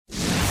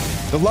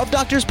The Love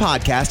Doctors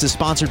podcast is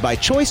sponsored by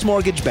Choice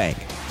Mortgage Bank.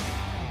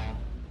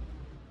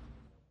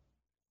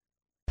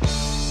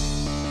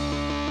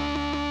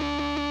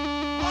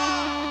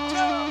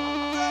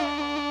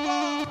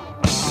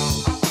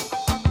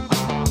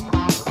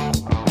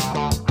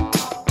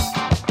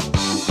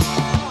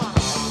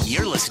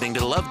 You're listening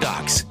to Love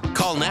Docs.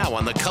 Call now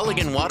on the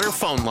Culligan Water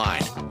phone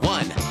line,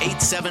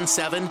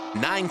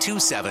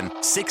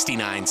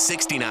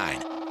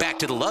 1-877-927-6969. Back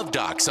to the Love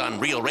Docs on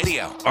Real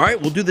Radio. All right,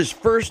 we'll do this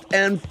first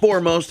and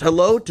foremost.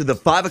 Hello to the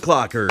 5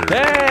 o'clockers.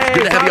 Hey, it's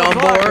good to have you on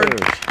 5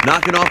 board. o'clockers.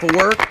 Knocking off of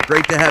work.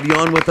 Great to have you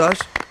on with us.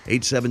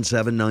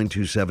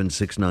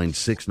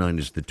 877-927-6969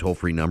 is the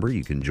toll-free number.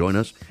 You can join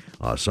us.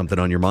 Something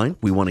on your mind.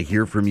 We want to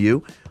hear from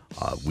you.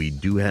 We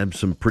do have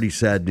some pretty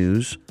sad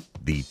news.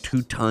 The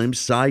two-time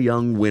Cy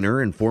Young winner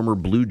and former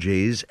Blue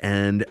Jays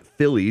and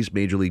Phillies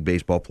Major League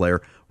Baseball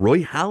player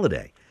Roy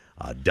Halladay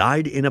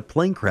died in a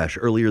plane crash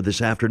earlier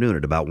this afternoon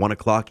at about 1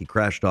 o'clock. He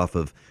crashed off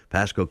of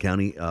Pasco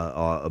County,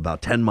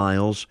 about 10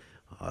 miles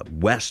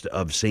west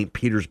of St.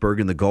 Petersburg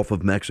in the Gulf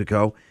of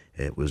Mexico.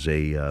 It was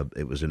a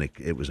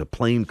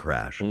plane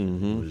crash.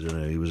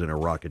 Mm-hmm. He was in a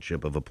rocket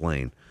ship of a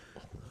plane.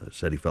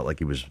 Said he felt like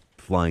he was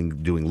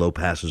flying, doing low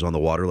passes on the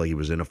water like he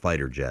was in a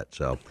fighter jet.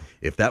 So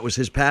if that was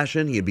his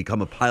passion, he had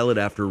become a pilot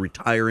after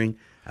retiring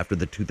after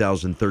the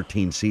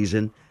 2013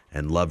 season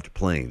and loved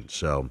planes.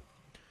 So,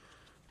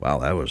 wow,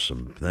 that's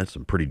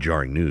some pretty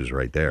jarring news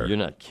right there. You're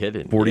not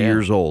kidding. 40 Yeah.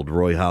 years old,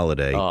 Roy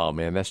Halladay, Oh,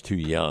 man, that's too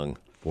young.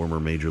 former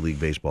Major League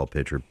Baseball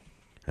pitcher,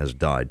 has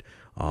died.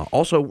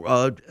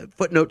 Also,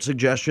 footnote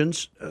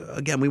suggestions.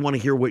 Again, we want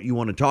to hear what you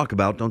want to talk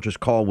about. Don't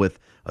just call with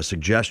a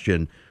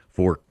suggestion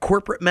for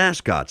corporate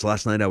mascots.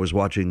 Last night I was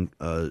watching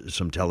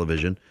some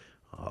television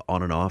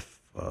on and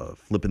off,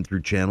 flipping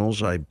through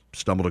channels. I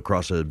stumbled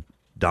across a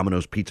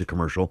Domino's pizza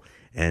commercial,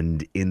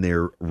 and in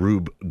their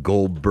Rube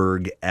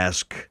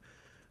Goldberg-esque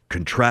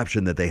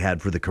contraption that they had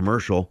for the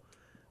commercial,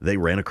 they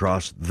ran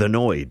across the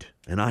Noid.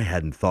 And I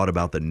hadn't thought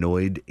about the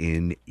Noid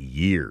in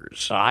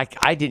years. I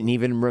didn't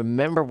even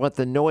remember what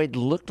the Noid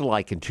looked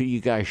like until you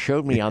guys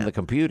showed me on the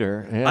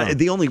computer. Yeah.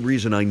 The only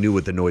reason I knew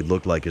what the Noid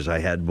looked like is I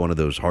had one of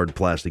those hard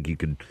plastic you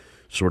could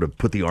sort of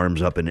put the arms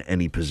up in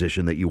any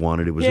position that you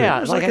wanted. It was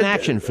like an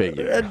action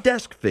figure. A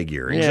desk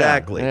figure,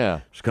 exactly. Yeah.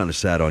 Just kind of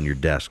sat on your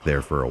desk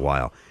there for a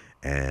while.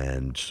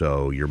 And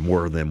so you're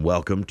more than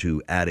welcome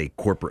to add a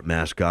corporate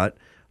mascot.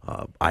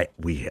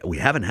 We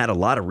haven't had a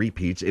lot of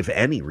repeats, if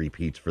any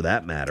repeats for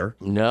that matter.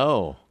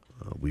 No.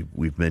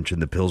 We've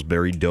mentioned the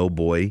Pillsbury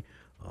Doughboy,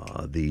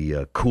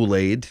 the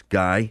Kool-Aid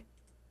guy,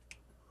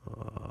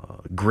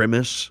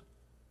 Grimace,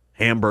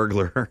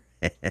 Hamburglar,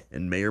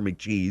 and Mayor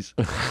McCheese,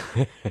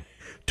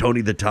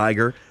 Tony the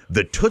Tiger,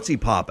 the Tootsie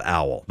Pop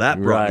Owl.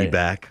 That brought me Right.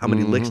 back. How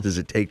many licks does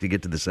it take to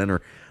get to the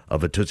center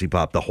of a Tootsie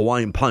Pop? The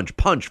Hawaiian Punch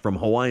from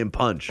Hawaiian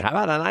Punch. How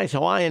about a nice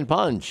Hawaiian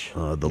Punch?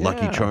 The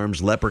Lucky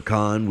Charms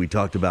Leprechaun. We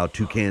talked about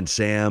Toucan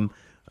Sam.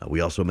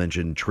 We also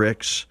mentioned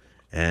Trix.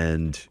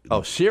 And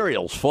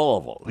cereal's full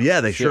of them.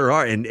 yeah, they sure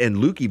are. And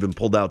Luke even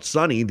pulled out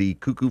Sonny, the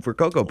Cuckoo for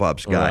Cocoa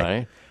Puffs guy.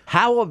 Right.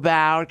 How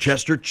about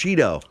Chester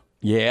Cheeto.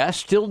 Yeah,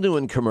 still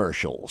doing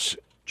commercials.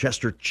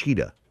 Chester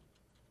Cheetah.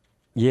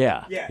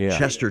 Yeah.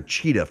 Chester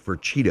Cheetah for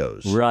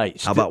Cheetos.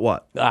 Right. How about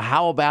what?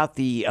 How about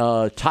the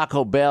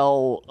Taco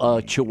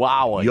Bell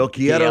Chihuahua? Yo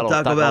quiero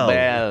Taco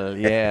Bell.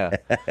 Yeah.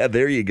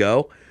 There you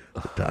go.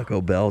 The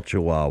Taco Bell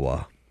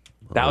Chihuahua.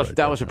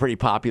 That was a pretty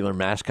popular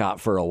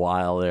mascot for a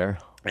while there.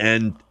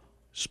 And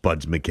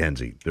Spuds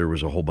McKenzie. There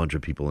was a whole bunch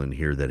of people in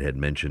here that had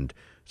mentioned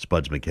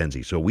Spuds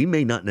McKenzie. So we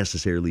may not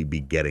necessarily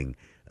be getting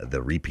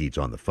the repeats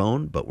on the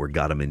phone, but we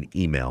got them in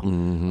email.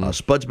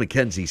 Spuds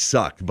McKenzie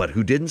sucked, but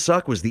who didn't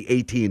suck was the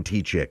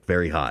AT&T chick.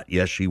 Very hot.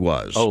 Yes, she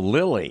was. Oh,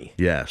 Lily.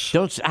 Yes.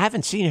 I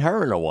haven't seen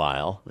her in a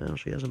while. Well,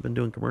 she hasn't been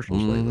doing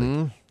commercials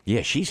lately.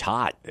 Yeah, she's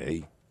hot.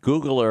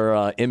 Google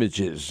her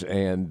images,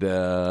 and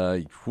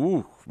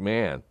whew,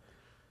 man,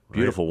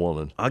 beautiful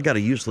woman. I got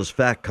a useless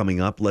fact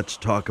coming up. Let's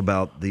talk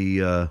about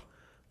the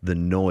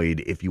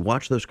Noid. If you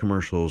watch those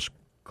commercials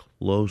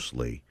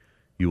closely,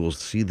 you will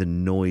see the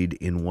Noid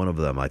in one of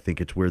them. I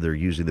think it's where they're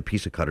using the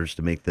pizza cutters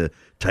to make the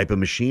type of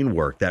machine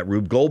work. That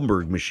Rube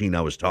Goldberg machine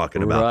I was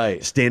talking about.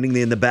 Right. Standing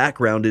in the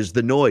background is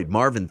the Noid.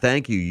 Marvin,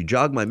 thank you. You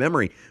jogged my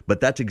memory.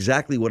 But that's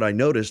exactly what I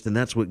noticed, and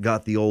that's what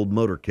got the old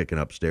motor kicking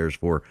upstairs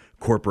for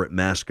corporate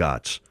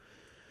mascots.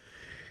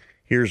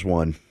 Here's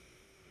one.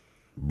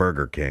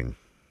 Burger King.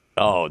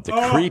 Oh, the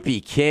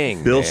creepy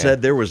king. Bill man.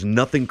 said there was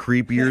nothing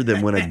creepier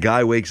than when a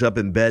guy wakes up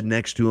in bed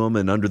next to him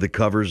and under the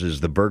covers is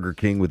the Burger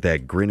King with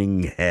that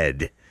grinning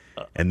head.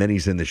 And then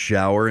he's in the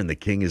shower and the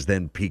king is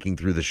then peeking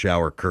through the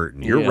shower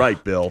curtain. You're Yeah.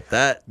 right, Bill.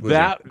 That was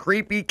a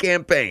creepy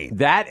campaign.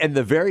 That and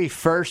the very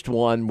first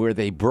one where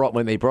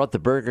when they brought the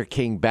Burger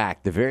King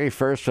back, the very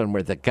first one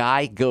where the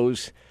guy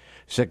goes,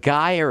 it's a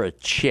guy or a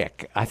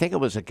chick. I think it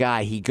was a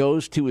guy. He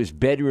goes to his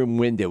bedroom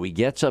window. He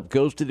gets up,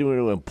 goes to the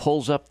window, and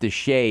pulls up the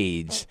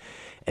shades.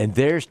 And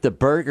there's the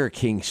Burger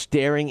King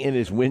staring in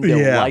his window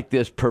like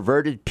this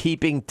perverted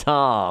peeping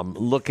Tom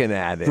looking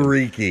at him.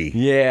 Freaky.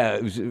 Yeah,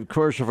 it was a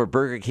commercial for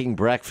Burger King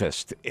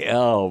breakfast.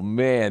 Oh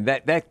man,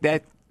 that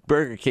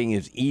Burger King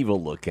is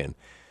evil looking.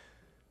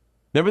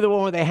 Remember the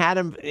one where they had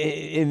him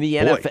in the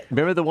NFL?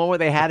 Remember the one where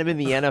they had him in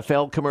the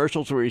NFL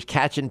commercials where he's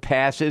catching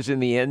passes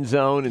in the end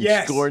zone and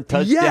scoring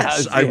touchdowns?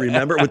 Yes, I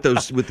remember with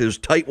those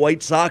tight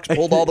white socks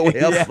pulled all the way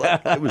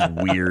up. It was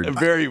weird.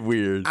 Very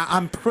weird.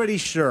 I'm pretty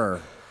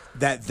sure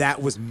that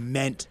was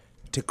meant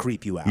to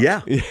creep you out. Yeah.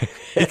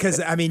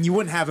 Because, I mean, you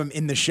wouldn't have him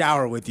in the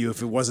shower with you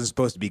if it wasn't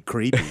supposed to be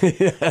creepy.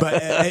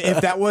 But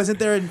if that wasn't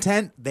their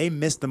intent, they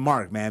missed the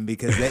mark, man,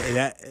 because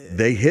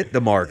they hit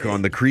the mark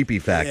on the creepy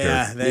factor.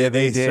 Yeah,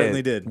 they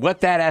certainly did.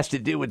 What that has to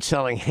do with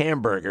selling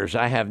hamburgers,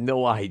 I have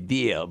no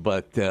idea,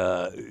 but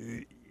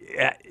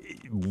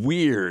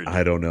weird.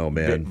 I don't know,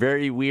 man.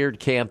 Very weird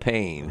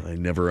campaign. I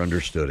never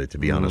understood it, to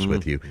be honest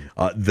with you.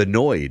 The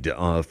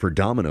Noid for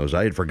Domino's.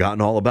 I had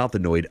forgotten all about the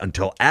Noid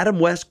until Adam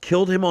West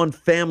killed him on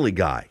Family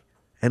Guy.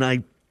 And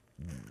I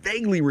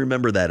vaguely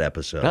remember that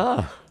episode.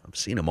 I've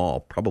seen them all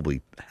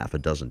probably half a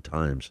dozen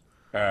times.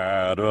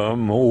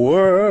 Adam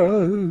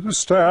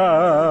West.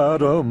 A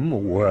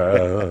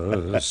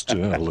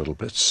little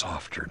bit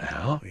softer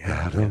now.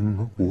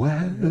 Adam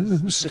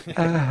West.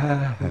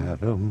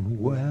 Adam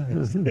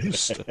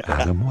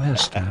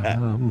West.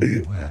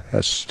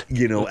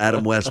 You know,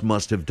 Adam West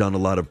must have done a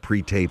lot of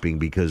pre-taping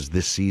because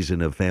this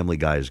season of Family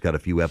Guy has got a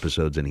few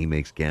episodes and he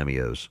makes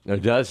cameos. Or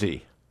does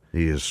he?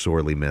 He is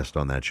sorely missed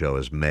on that show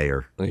as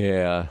mayor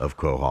of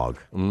Quahog.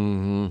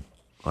 Mm-hmm.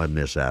 I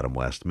miss Adam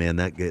West. Man,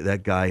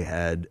 that guy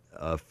had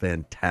a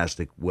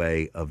fantastic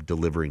way of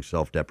delivering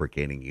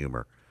self-deprecating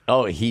humor.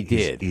 Oh, he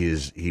did.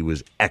 He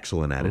was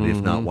excellent at it, if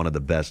not one of the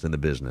best in the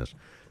business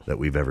that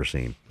we've ever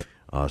seen.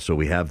 So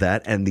we have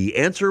that. And the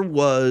answer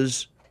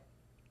was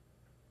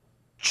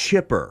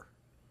Chipper.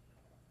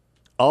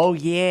 Oh,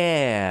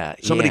 yeah.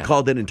 Somebody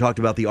called in and talked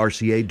about the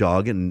RCA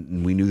dog,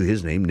 and we knew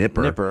his name,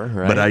 Nipper. Nipper,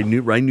 right. But I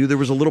knew there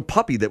was a little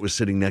puppy that was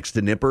sitting next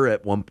to Nipper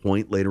at one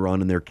point later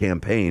on in their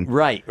campaign.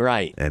 Right.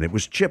 And it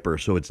was Chipper.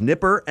 So it's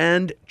Nipper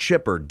and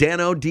Chipper.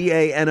 Dano,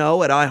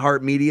 D-A-N-O, at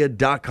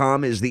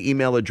iHeartMedia.com is the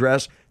email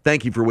address.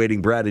 Thank you for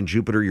waiting, Brad and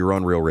Jupiter. You're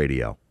on Real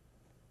Radio.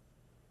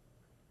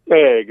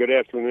 Hey, good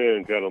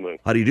afternoon, gentlemen.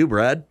 How do you do,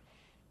 Brad?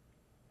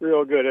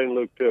 Real good, and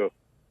Luke, too.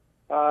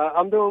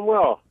 I'm doing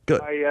well.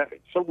 Good.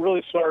 I'm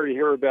really sorry to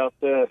hear about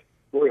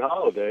Roy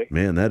Holiday.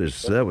 Man, that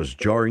was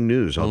jarring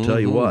news. I'll tell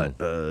you what.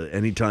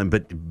 Anytime,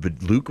 but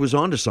Luke was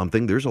onto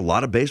something. There's a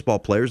lot of baseball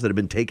players that have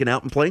been taken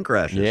out in plane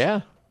crashes.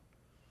 Yeah.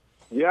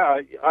 Yeah,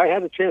 I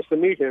had a chance to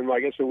meet him.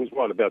 I guess it was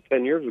about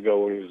 10 years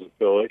ago when he was in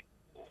Philly.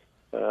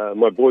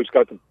 My boys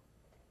got to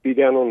be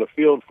down on the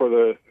field for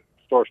the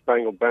Star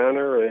Spangled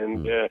Banner,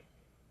 and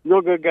real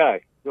good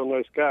guy, real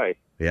nice guy.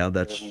 Yeah,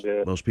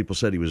 most people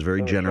said he was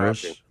very generous.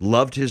 Shocking.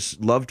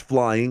 Loved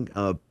flying.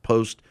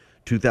 Post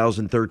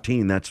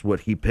 2013, that's what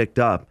he picked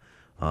up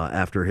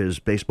after his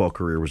baseball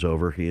career was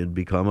over. He had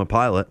become a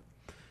pilot.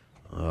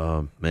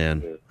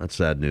 Man, that's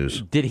sad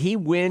news. Did he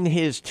win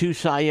his 2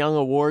 Cy Young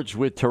Awards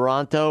with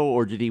Toronto,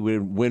 or did he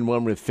win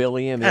one with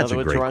Philly and the that's other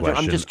with great Toronto?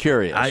 question. I'm just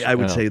curious. I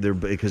would say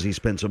because he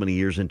spent so many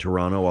years in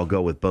Toronto, I'll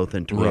go with both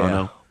in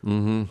Toronto. Yeah.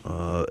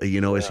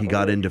 Mm-hmm. As he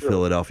got into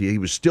Philadelphia, he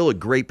was still a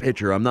great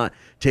pitcher. I'm not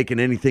taking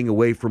anything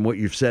away from what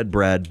you've said,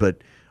 Brad,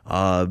 but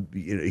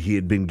he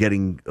had been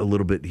getting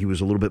he was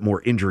a little bit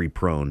more injury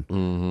prone,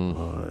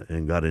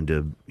 and got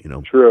into,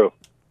 True.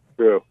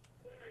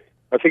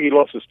 I think he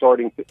lost his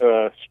starting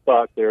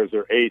spot there as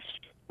their ace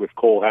with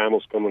Cole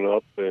Hamels coming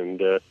up,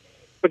 but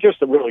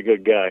just a really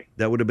good guy.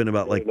 That would have been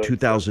about like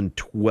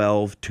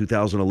 2012,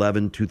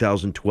 2011,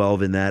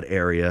 2012 in that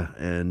area,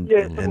 and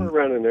somewhere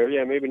around in there.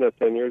 Yeah, maybe not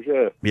 10 years.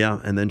 Yeah,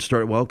 and then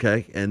started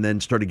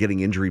getting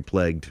injury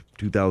plagued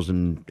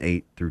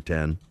 2008 through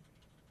 10.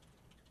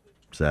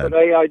 Sad. But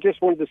I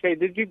just wanted to say,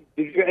 did you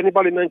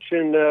anybody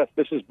mention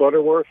Mrs.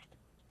 Butterworth?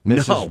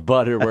 Mrs.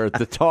 Butterworth,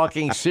 the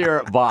talking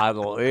syrup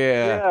bottle.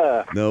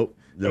 Yeah. Nope.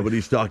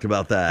 Nobody's talked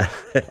about that.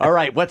 All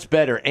right, what's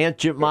better, Aunt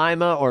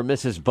Jemima or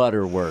Mrs.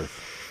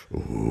 Butterworth?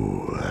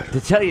 Ooh.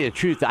 To tell you the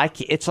truth,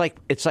 it's like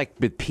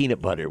with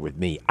peanut butter with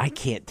me. I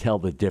can't tell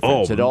the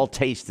difference. It all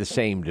tastes the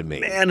same to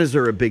me. Man, is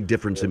there a big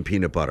difference in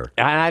peanut butter?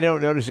 And I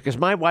don't notice it because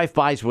my wife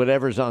buys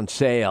whatever's on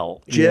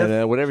sale.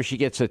 Jif? Whatever she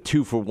gets a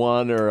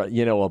 2-for-1 or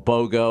a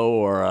BOGO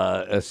or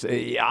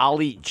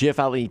I'll eat Jif,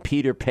 I'll eat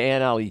Peter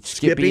Pan, I'll eat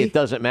Skippy. It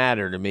doesn't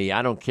matter to me.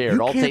 I don't care.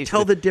 You can't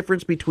tell the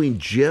difference between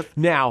Jif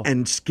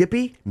and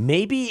Skippy?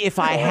 Maybe if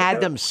I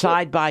had them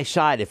side by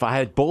side, if I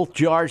had both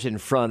jars in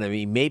front of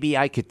me, maybe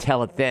I could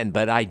tell it then.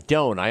 But I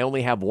don't. I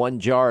only have one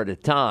jar at a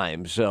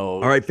time.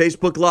 So, all right,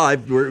 Facebook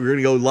Live. We're going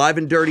to go live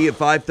and dirty at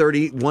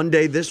 5:30 one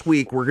day this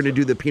week. We're going to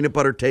do the peanut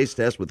butter taste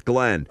test with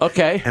Glenn.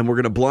 Okay. And we're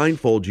going to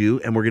blindfold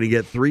you, and we're going to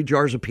get 3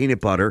 jars of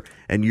peanut butter,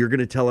 and you're going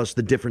to tell us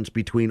the difference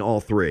between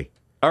all 3.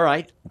 All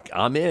right,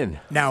 I'm in.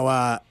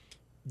 Now,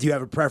 do you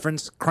have a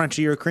preference,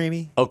 crunchy or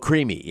creamy? Oh,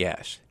 creamy,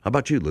 yes. How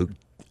about you, Luke?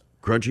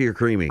 Crunchy or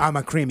creamy? I'm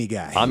a creamy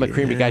guy. I'm a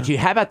creamy guy. Gee,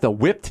 how about the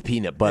whipped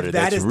peanut butter?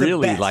 That That's is the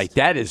really best. like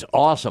that is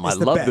awesome. It's I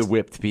the love the best.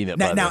 whipped peanut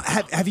Now, butter. now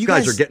have you You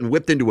guys guys are getting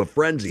whipped into a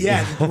frenzy.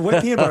 Yeah,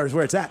 whipped peanut butter is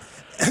where it's at.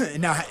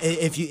 Now,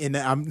 if you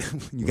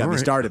you got me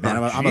started, man.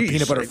 I'm a Jeez,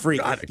 peanut butter thank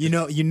freak. God.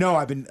 You know,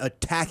 I've been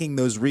attacking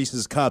those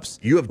Reese's cups.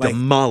 You have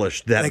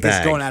demolished that like bag.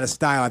 it's going out of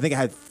style. I think I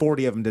had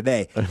 40 of them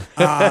today.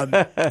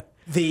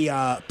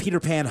 The Peter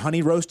Pan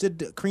honey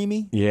roasted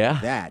creamy. Yeah.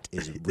 that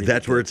is. Really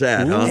That's good. where it's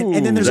at, huh? And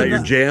then Is there's that your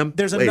ano- jam?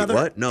 There's Wait, another.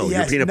 what? No, your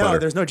yes, peanut butter. No,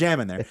 there's no jam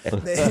in there.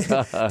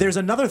 There's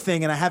another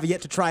thing, and I have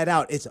yet to try it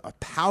out. It's a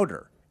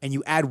powder, and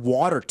you add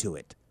water to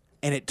it,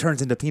 and it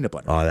turns into peanut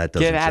butter. Oh, that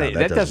doesn't Get out of sound,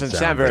 here. That doesn't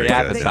sound very good.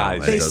 appetizing.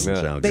 No, They- that doesn't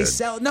sound They good.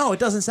 sell no, it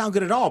doesn't sound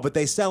good at all. But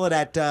they sell it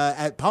at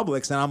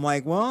Publix, and I'm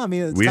like, well, I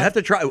mean, We have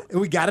to try.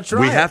 We got to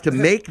try. We it. have to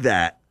make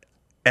that,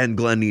 and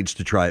Glenn needs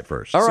to try it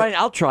first. All right,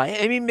 I'll try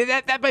it. I mean,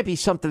 that might be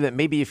something that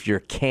maybe if you're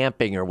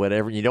camping or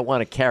whatever, you don't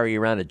want to carry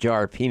around a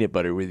jar of peanut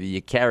butter with you.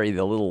 You carry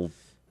the little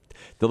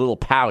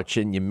pouch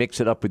and you mix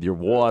it up with your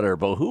water.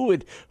 But who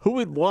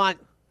would want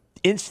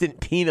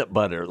instant peanut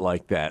butter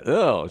like that?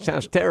 Oh, it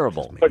sounds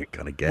terrible.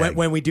 Kind of gag.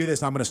 When we do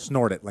this, I'm going to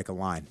snort it like a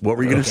line. What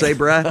were you going to say,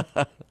 Brad?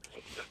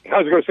 I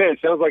was going to say it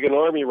sounds like an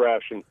army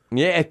ration.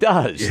 Yeah, it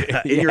does.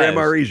 In your Yes.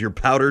 MREs, your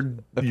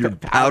powdered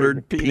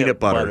peanut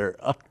butter.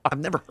 butter. I've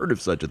never heard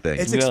of such a thing.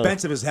 It's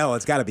expensive as hell.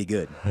 It's got to be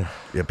good.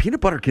 Yeah,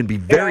 peanut butter can be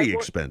very Yeah, I-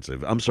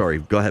 expensive. I'm sorry.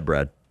 Go ahead,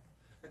 Brad.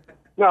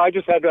 No, I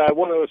just had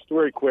one other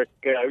story quick.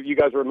 You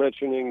guys were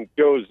mentioning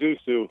Joe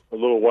Zusu a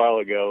little while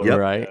ago. Yep.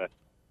 Right.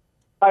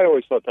 I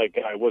always thought that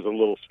guy was a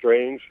little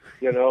strange,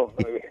 you know,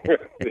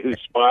 his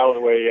smile and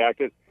the way he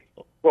acted.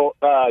 Well,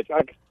 I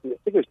think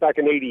it was back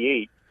in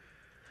 '88.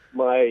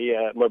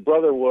 My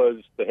brother was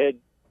the head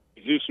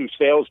Zusu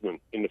salesman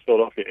in the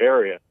Philadelphia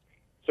area,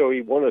 so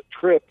he won a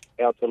trip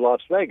out to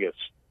Las Vegas.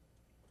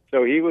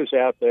 So he was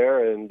out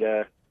there, and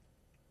at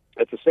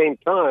the same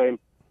time,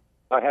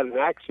 I had an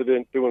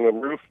accident doing a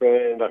roof,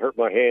 and I hurt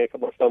my hand,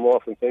 cut my thumb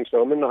off, and things.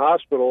 So I'm in the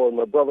hospital, and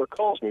my brother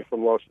calls me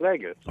from Las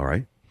Vegas. All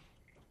right.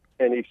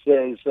 And he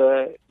says,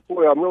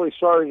 boy, I'm really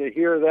sorry to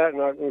hear that.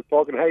 And we're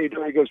talking, how you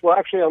doing? He goes, well,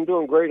 actually, I'm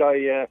doing great.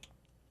 I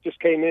just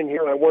came in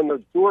here and I won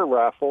the door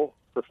raffle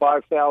for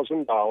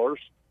 $5,000.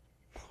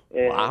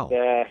 And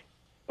Wow.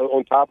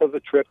 On top of the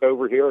trip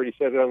over here, and he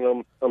said,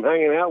 and I'm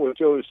hanging out with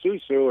Joe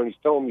Susu, and he's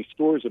telling me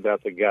stories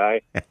about the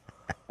guy,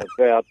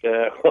 about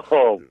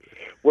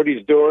what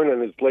he's doing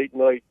and his late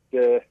night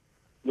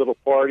little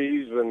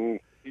parties. And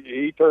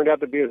he turned out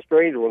to be a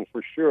strange one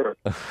for sure.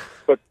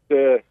 But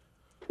it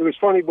was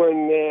funny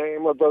when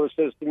my brother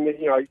says to me,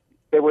 you know,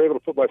 they were able to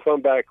put my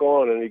thumb back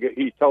on, and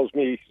he tells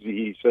me,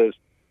 he says,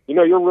 you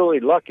know, you're really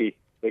lucky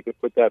they could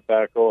put that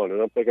back on.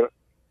 And I'm thinking,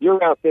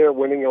 you're out there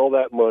winning all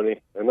that money,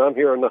 and I'm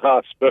here in the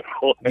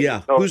hospital.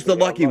 Yeah, who's the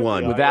lucky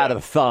one? Without a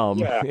thumb.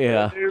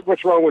 Yeah.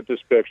 What's wrong with this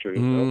picture? You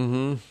know?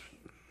 Mm-hmm.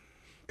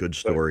 Good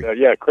story.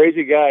 Yeah,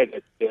 crazy guy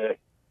that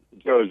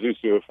Joe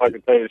Zusu. If I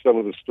could tell you some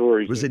of the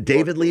stories. Was it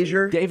David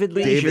Leisure? David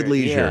Leisure. David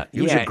Leisure. Yeah.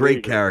 He was Yeah. a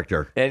great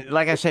character. And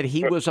like I said,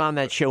 he was on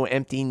that show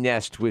Empty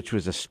Nest, which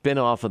was a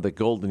spin-off of the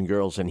Golden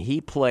Girls, and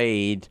he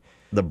played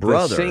The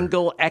brother. the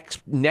single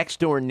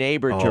next-door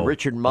neighbor to Oh,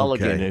 Richard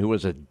Mulligan, okay. who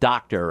was a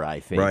doctor, I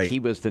think. Right. He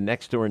was the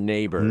next-door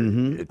neighbor.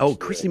 Mhm. Oh,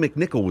 Christy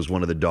McNichol was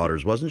one of the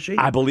daughters, wasn't she?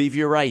 I believe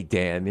you're right,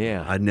 Dan,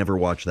 yeah. I'd never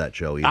watched that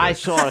show either. I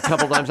saw it a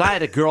couple times. I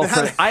had a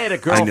girlfriend. I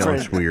know,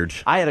 it's weird.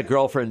 I had a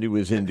girlfriend who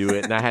was into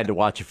it, and I had to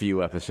watch a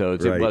few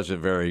episodes. Right. It wasn't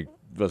very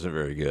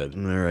good.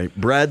 All right.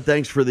 Brad,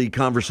 thanks for the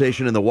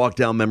conversation and the walk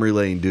down memory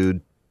lane,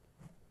 dude.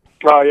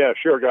 Oh, yeah,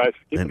 sure, guys.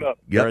 Keep And, it up.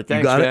 yep, All right, you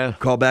thanks, got man. it.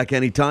 Call back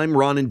anytime.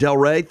 Ron and Del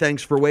Rey,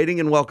 thanks for waiting,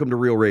 and welcome to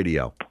Real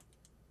Radio.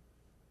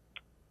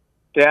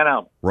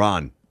 Dano,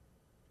 Ron.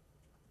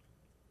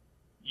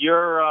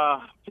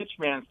 your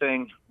Pitchman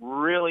thing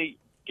really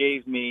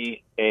gave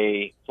me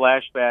a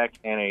flashback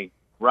and a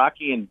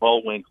Rocky and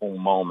Bullwinkle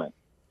moment.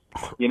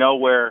 You know,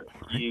 where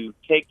you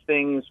take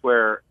things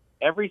where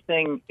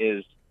everything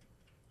is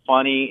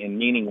funny and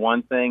meaning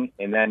one thing,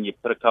 and then you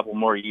put a couple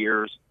more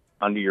years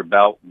under your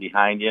belt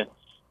behind you,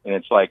 and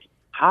it's like,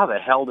 how the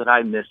hell did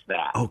I miss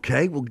that?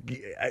 Okay, well,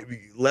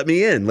 let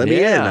me in. Let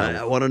me in.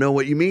 I want to know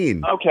what you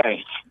mean.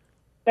 Okay,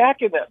 back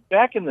in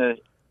the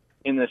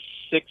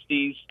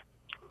 60s,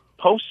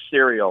 Post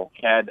cereal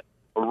had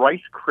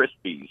Rice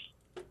Krispies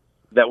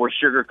that were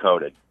sugar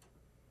coated.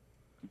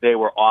 They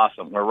were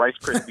awesome. Where Rice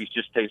Krispies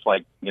just taste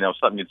like, you know,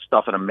 something you'd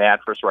stuff in a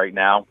mattress right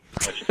now.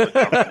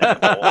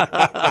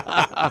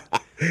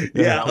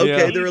 Yeah,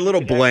 okay, they're a little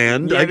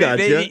bland. Yeah, I got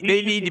you.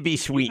 They need to be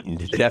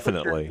sweetened,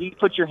 definitely. You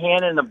put your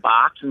hand in the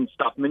box and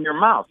stuff them in your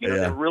mouth. You know,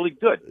 Yeah. they're really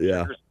good.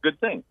 Yeah. They're a good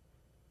thing.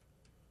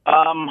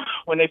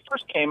 When they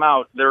first came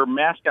out, their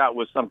mascot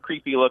was some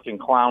creepy-looking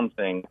clown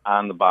thing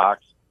on the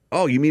box.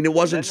 Oh, you mean it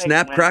wasn't Then they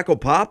Snap, went- Crackle,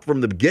 Pop from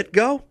the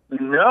get-go?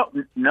 No.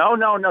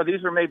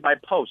 These were made by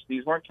Post.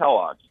 These weren't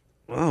Kellogg's.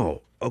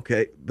 Oh,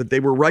 okay. But they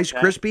were Rice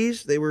Okay.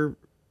 Krispies? They were...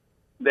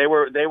 They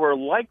were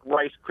like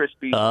Rice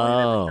Krispies,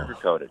 Oh. sugar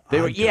coated.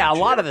 They were, a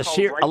lot of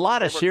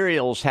Called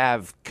cereals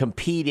have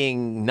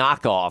competing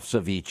knockoffs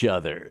of each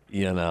other.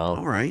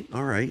 All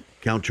right.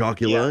 Count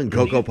Chocula and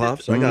Cocoa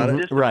Puffs. I got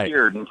it. Right.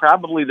 Disappeared, and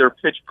probably their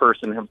pitch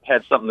person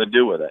had something to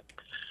do with it.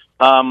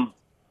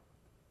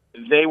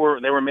 They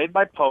were made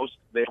by Post.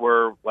 They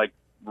were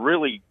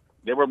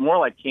they were more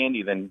like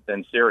candy than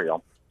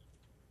cereal.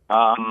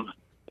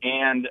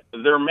 And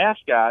their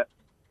mascot,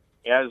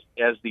 as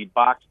the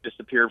box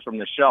disappeared from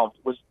the shelf,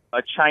 was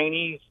a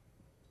Chinese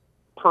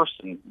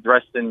person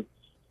dressed in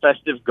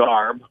festive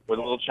garb with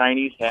a little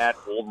Chinese hat,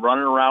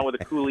 running around with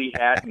a coolie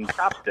hat and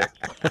chopsticks.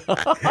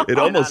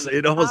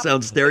 It almost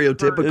sounds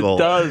stereotypical. It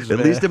does, At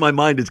man. least in my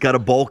mind, it's got a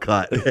bowl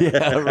cut.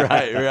 Yeah,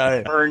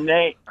 right.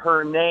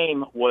 Her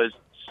name was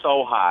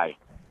So High.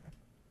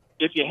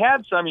 If you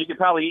had some, you could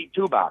probably eat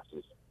 2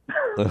 boxes.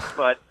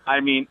 But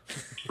I mean,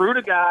 true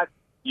to God,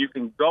 you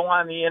can go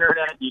on the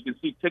internet, you can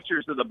see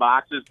pictures of the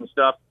boxes and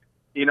stuff.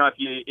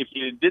 If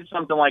you did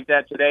something like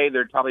that today,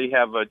 they'd probably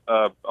have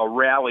a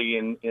rally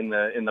in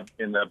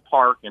the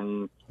park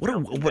and.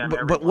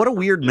 What a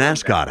weird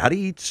mascot! How do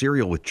you eat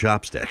cereal with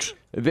chopsticks?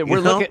 We're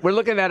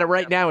looking at it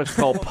right now. It's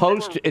called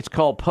Post. It's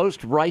called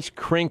Post Rice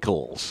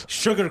Crinkles.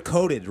 Sugar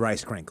coated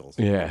Rice Crinkles.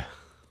 Yeah.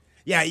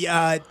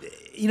 Yeah.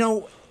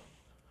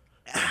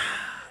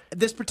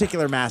 This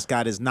particular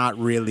mascot is not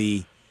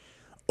really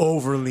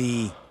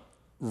overly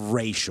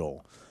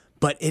racial,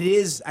 but it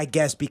is, I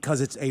guess,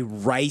 because it's a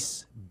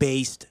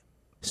rice-based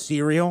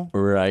cereal,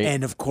 right?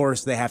 And of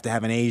course, they have to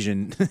have an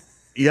Asian.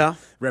 Yeah,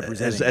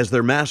 representing as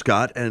their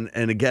mascot, and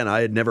again,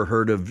 I had never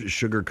heard of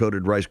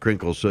sugar-coated Rice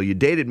Crinkles, so you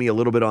dated me a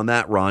little bit on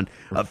that, Ron.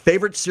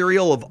 Favorite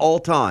cereal of all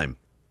time?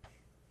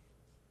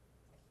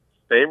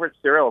 Favorite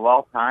cereal of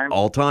all time?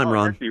 All time,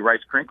 Ron. Actually, Rice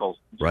Crinkles.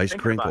 Rice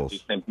Crinkles.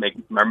 These things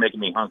are making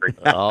me hungry.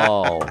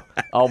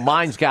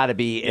 Mine's got to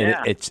be. And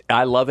Yeah.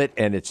 I love it,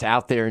 and it's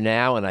out there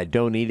now, and I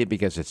don't eat it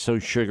because it's so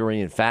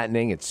sugary and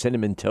fattening. It's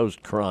Cinnamon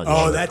Toast Crunch.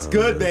 Oh, that's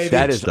good, baby.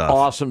 That is stuff.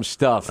 awesome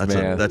stuff,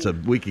 That's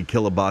man. we could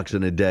kill a box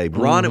in a day.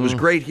 Ron, it was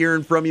great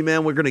hearing from you,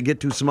 man. We're going to get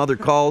to some other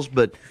calls,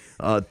 but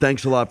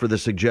thanks a lot for the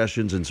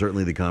suggestions and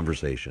certainly the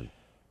conversation.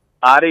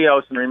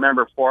 Adios, and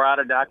remember, 4 out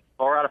of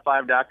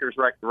 5 doctors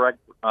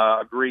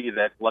agree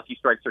that Lucky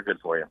Strikes are good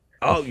for you.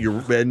 Oh,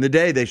 in the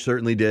day they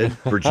certainly did.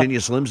 Virginia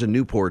Slims and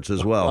Newports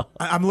as well.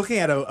 I'm looking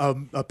at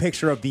a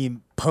picture of the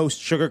Post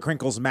Sugar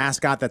Crinkles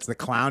mascot. That's the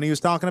clown he was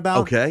talking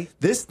about. Okay.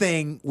 This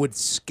thing would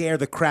scare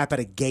the crap out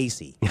of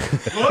Gacy.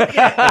 Look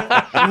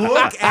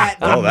at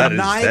the that's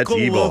maniacal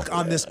evil. look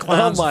on this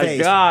clown's Oh, my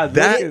face. God.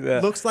 That- Look at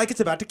that. Looks like it's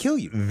about to kill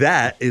you.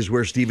 That is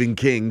where Stephen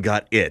King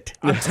got it.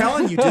 I'm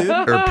telling you, dude.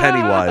 Or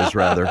Pennywise,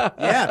 rather.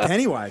 Yeah,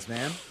 Pennywise,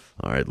 man.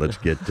 All right, let's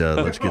get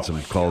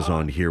some calls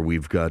on here.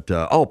 We've got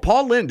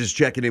Paul Lind is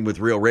checking in with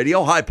Real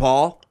Radio. Hi,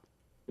 Paul.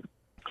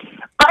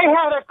 I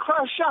had a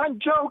crush on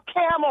Joe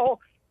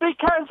Camel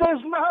because his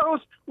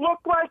nose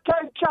looked like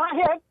a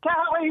giant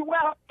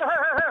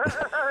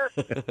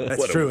tallywhacker.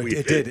 That's true.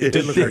 It did. It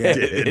did look like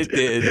it. It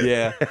did,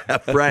 yeah.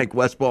 Frank,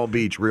 West Palm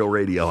Beach, Real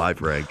Radio. Hi,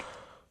 Frank.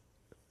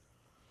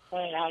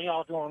 Hey, how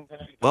y'all doing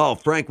today? Oh,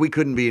 Frank, we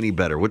couldn't be any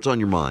better. What's on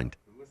your mind?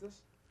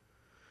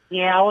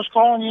 Yeah, I was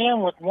calling you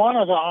in with one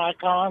of the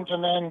icons,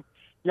 and then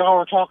y'all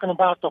were talking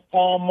about the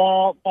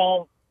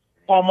Palmolive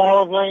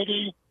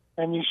lady,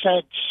 and you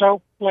said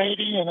soap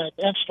lady, and it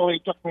instantly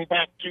took me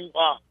back to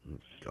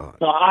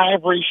the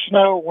Ivory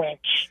Snow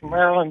Winch,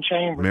 Marilyn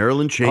Chambers.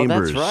 Marilyn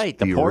Chambers. Oh, that's right.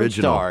 The the porn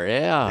original. star.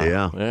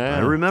 Yeah. I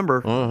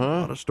remember. A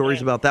lot of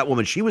stories about that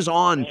woman. She was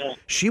on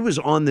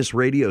this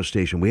radio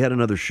station. We had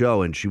another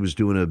show, and she was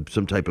doing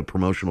some type of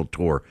promotional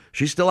tour.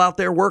 She's still out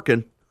there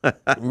working.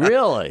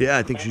 Really? Yeah,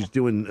 I think she's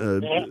doing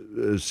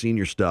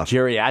senior stuff.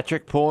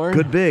 Geriatric porn?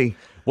 Could be.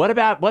 What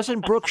about,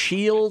 wasn't Brooke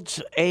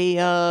Shields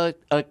a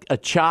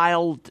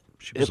child?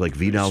 She was like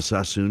Vidal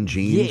Sassoon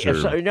jeans.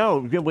 Yeah, no,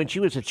 when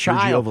she was a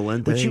child,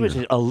 Valente, when she was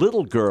a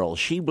little girl,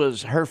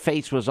 her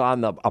face was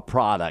on a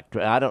product.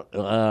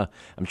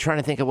 I'm trying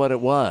to think of what it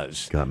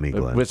was. Got me,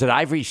 Glenn. Was it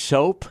Ivory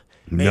Soap?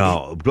 Maybe.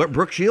 No,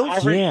 Brooke Shields.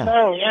 Ivory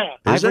Snow, yeah.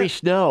 Ivory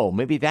Snow.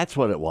 Maybe that's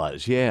what it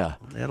was. Yeah.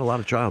 They had a lot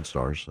of child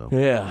stars. So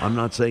yeah, I'm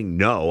not saying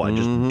no. I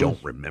just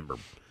don't remember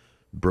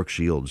Brooke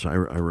Shields. I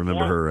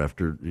remember her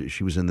after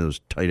she was in those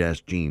tight ass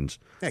jeans.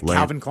 Yeah,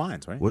 Calvin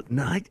Klein's, right? What?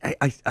 No,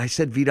 I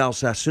said Vidal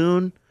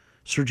Sassoon,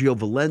 Sergio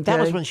Valente. That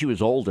was when she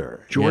was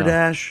older.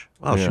 Jordache.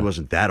 Yeah. Well, she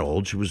wasn't that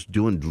old. She was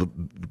doing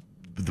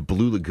the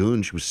Blue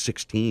Lagoon. She was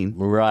 16.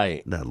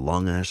 Right. That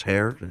long ass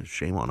hair.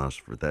 Shame on us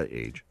for that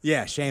age.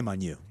 Yeah, shame on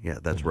you. Yeah,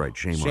 that's right.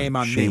 Shame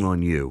on me.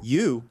 on you.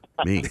 You.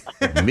 Me.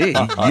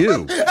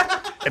 You.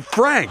 And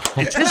Frank.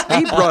 It's just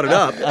he brought it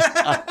up.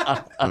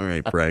 All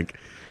right, Frank.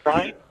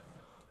 Right?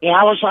 Yeah,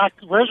 I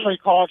originally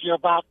called you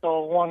about the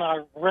one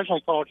I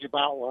originally called you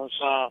about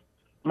was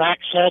Max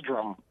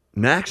Headroom.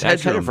 Max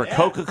That's Headroom. for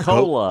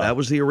Coca-Cola. That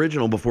was the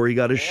original before he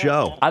got his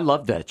show. I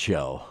loved that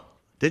show.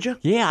 Did you?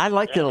 Yeah, I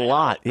liked it a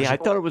lot. Yeah, I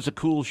thought it was a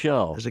cool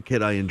show. As a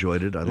kid, I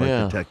enjoyed it. I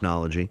liked the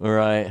technology.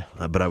 Right.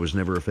 But I was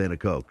never a fan of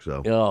Coke.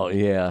 So. Oh,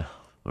 yeah.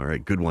 All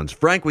right, good ones.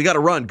 Frank, we got to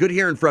run. Good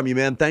hearing from you,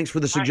 man. Thanks for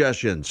the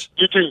suggestions.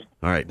 You too.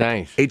 All right.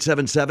 Thanks.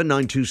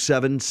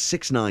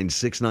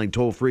 877-927-6969,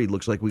 toll free.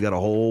 Looks like we got a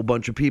whole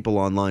bunch of people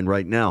online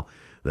right now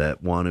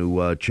that want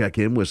to check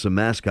in with some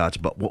mascots.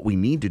 But what we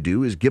need to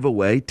do is give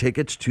away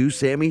tickets to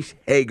Sammy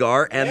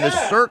Hagar and the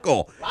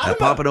Circle at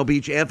Pompano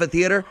Beach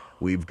Amphitheater.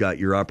 We've got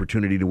your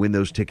opportunity to win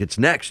those tickets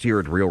next here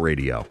at Real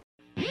Radio.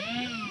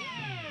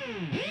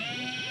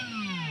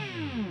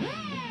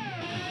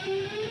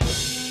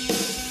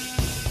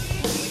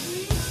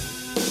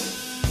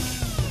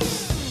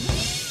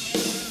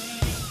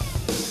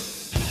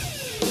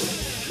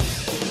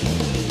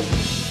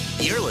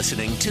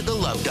 Listening to The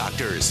Love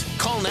Doctors.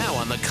 Call now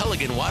on the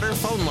Culligan Water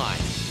phone line,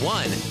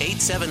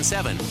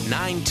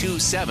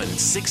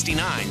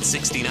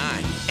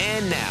 1-877-927-6969.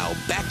 And now,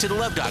 back to The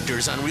Love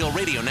Doctors on Real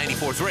Radio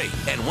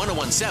 94.3 and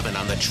 101.7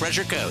 on the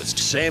Treasure Coast.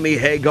 Sammy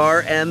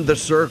Hagar and the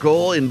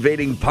Circle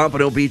invading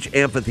Pompano Beach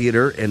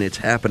Amphitheater, and it's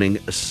happening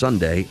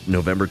Sunday,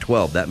 November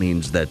 12th. That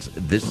means that's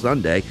this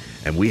Sunday,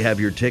 and we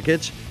have your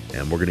tickets,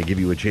 and we're going to give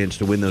you a chance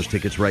to win those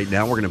tickets right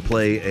now. We're going to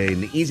play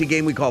an easy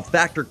game we call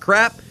Fact or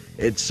Crap.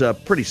 It's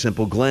pretty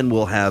simple. Glenn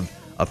will have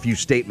a few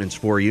statements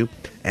for you,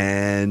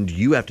 and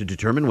you have to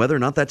determine whether or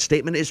not that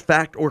statement is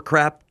fact or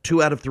crap.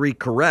 2 out of 3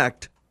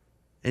 correct,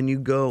 and you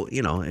go,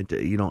 you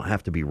don't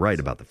have to be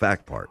right about the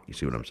fact part. You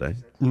see what I'm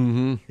saying?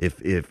 Mm-hmm.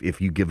 If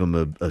you give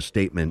them a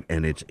statement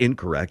and it's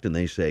incorrect and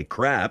they say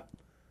crap,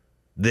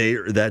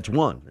 that's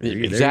one.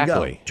 Exactly.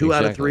 There you go. 2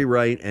 out of 3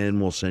 right,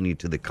 and we'll send you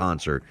to the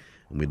concert.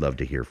 And we'd love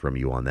to hear from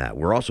you on that.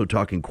 We're also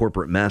talking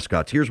corporate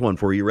mascots. Here's one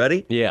for you.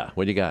 Ready? Yeah.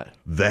 What do you got?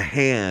 The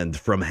Hand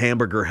from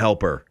Hamburger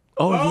Helper.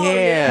 Oh,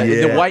 yeah.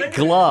 The white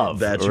glove.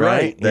 That's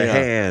right. The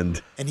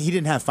Hand. And he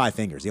didn't have 5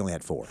 fingers. He only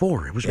had 4.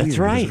 4. It was That's weird.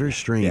 right. It was very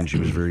strange. It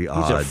was very odd.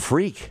 He was a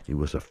freak. He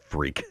was a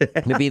freak.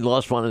 Maybe he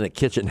lost one in the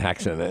kitchen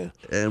accident.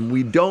 And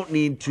we don't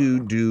need to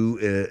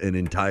do an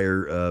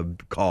entire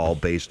call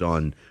based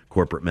on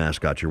corporate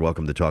mascots. You're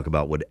welcome to talk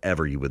about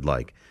whatever you would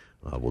like.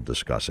 We'll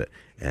discuss it.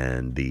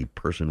 And the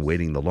person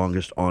waiting the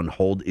longest on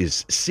hold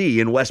is C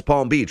in West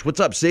Palm Beach.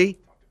 What's up, C?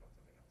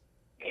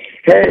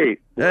 Hey.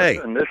 Hey.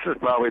 Listen, this is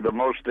probably the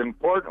most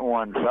important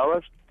one,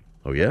 fellas.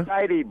 Oh, yeah?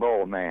 Tidy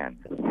Bowl Man.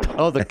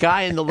 Oh, the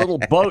guy in the little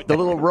boat, the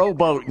little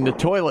rowboat in the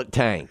toilet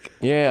tank.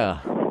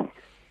 Yeah.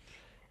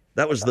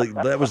 That was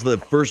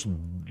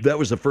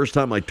the first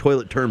time my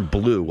toilet turned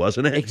blue,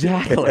 wasn't it?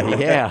 Exactly,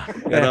 yeah.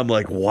 And I'm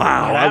like,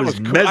 wow, I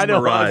was mesmerized. I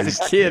know, I was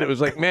a kid. It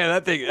was like,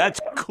 man,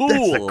 that's cool.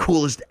 That's the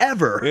coolest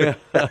ever. Yeah.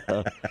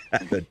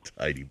 The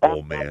Tidy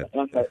Bowl Man.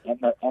 And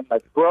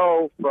the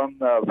crow from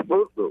the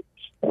Fruit Loops.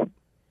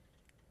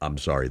 I'm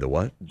sorry, the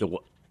what?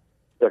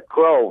 The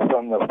crow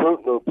from the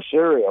Fruit Loops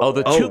cereal. Oh,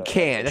 the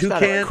toucan. That's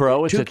not a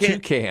crow. It's a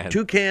toucan.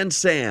 Toucan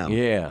Sam.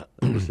 Yeah.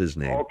 That was his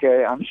name.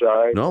 Okay, I'm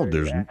sorry. No,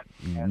 there's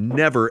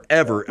never,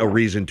 ever a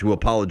reason to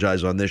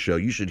apologize on this show.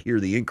 You should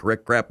hear the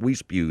incorrect crap we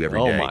spew every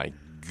day. Oh, my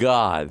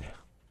God.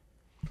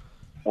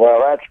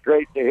 Well, that's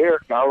great to hear.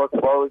 I look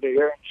forward to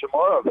hearing some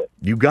more of it.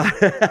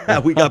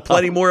 We got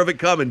plenty more of it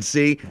coming,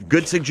 see?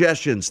 Good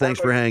suggestions. Thanks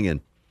for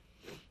hanging.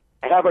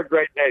 Have a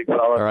great day,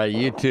 fellas. All right,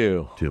 you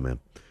too. Too, man.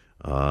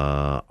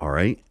 All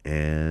right,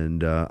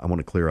 and I want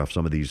to clear off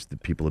some of these. The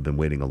people have been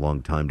waiting a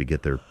long time to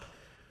get their,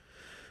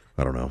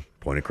 I don't know,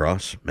 point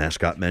across.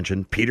 Mascot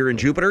mentioned. Peter and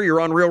Jupiter,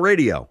 you're on Real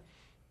Radio.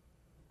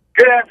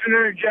 Good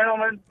afternoon,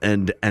 gentlemen.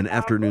 And an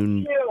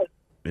afternoon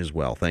as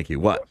well. Thank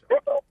you. What?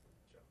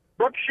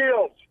 Brooke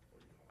Shields,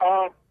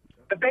 the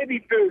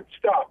baby food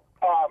stuff.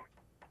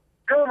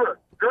 Gerber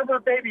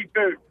baby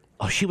food.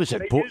 Oh, she was They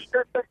used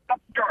her for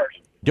jars.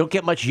 Don't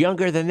get much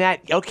younger than that.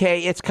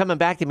 Okay, it's coming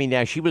back to me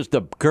now. She was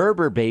the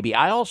Gerber baby.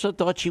 I also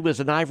thought she was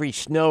an Ivory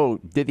Snow.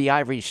 Did the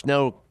Ivory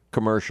Snow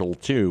commercial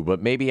too?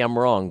 But maybe I'm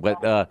wrong.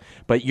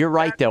 But you're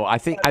right though. I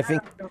think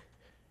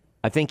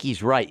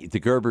he's right. The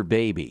Gerber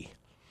baby.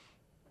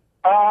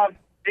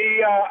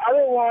 The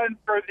other one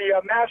for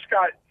the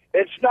mascot,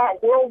 it's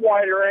not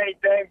worldwide or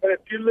anything, but if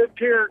you lived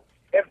here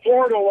in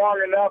Florida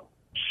long enough,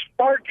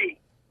 Sparky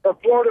for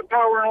Florida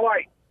Power and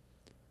Light.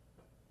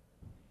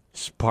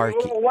 Sparky.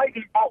 The little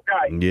lightning bolt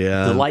guy.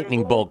 Yeah. The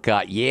lightning bolt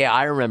guy. Yeah,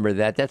 I remember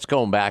that. That's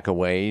going back a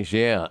ways.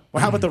 Yeah.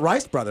 Well, how about the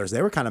Rice Brothers?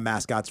 They were kind of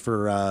mascots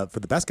for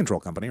the Pest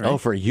Control Company, right? Oh,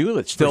 for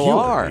Hewlett, still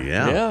Hewlett. are.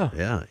 Yeah.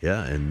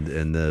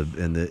 And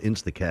the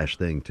Instacash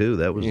thing too.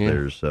 That was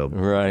theirs. So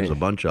there's a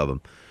bunch of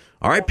them.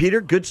 All right,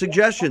 Peter. Good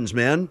suggestions,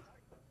 man.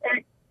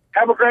 Hey,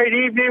 have a great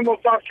evening. We'll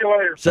talk to you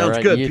later. Sounds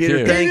good, you Peter.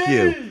 too. Thank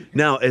you.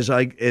 Now,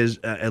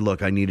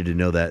 look, I needed to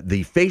know that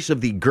the face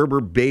of the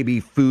Gerber baby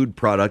food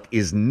product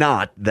is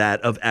not that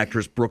of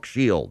actress Brooke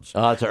Shields.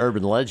 Oh, it's an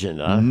urban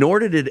legend, huh? Nor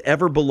did it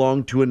ever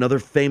belong to another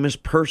famous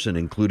person,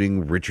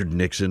 including Richard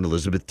Nixon,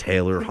 Elizabeth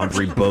Taylor,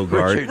 Humphrey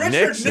Bogart. Richard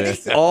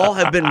Nixon. All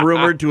have been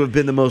rumored to have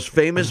been the most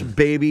famous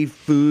baby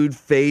food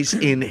face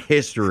in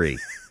history.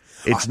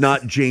 It's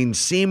not Jane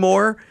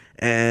Seymour,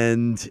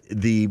 and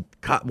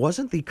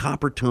wasn't the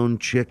copper-toned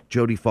chick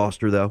Jodie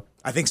Foster, though?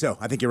 I think so.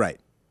 I think you're right.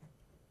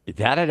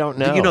 That I don't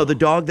know. You know, the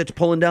dog that's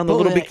pulling down the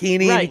little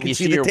bikini, right. and you can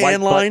see your the white tan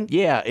butt. line?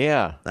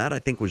 Yeah. That, I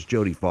think, was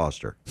Jodie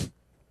Foster.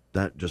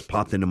 that just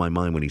popped into my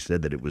mind when he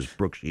said that it was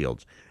Brooke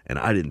Shields, and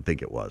I didn't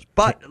think it was.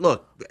 But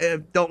look,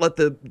 don't let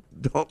the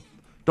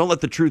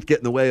truth get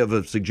in the way of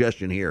a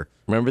suggestion here.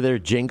 Remember their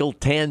jingle,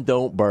 "Tan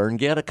don't burn,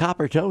 get a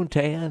copper tone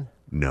tan"?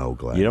 No,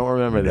 Glenn. You don't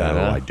remember that, No,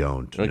 huh? I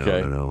don't.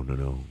 Okay.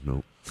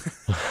 No.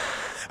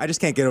 I just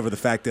can't get over the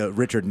fact that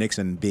Richard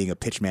Nixon being a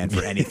pitchman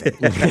for anything,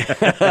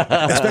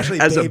 especially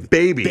as a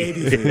baby.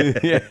 Baby food.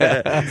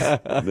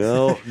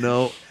 No.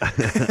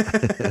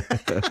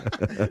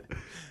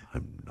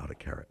 I'm not a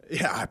carrot.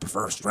 Yeah, I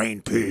prefer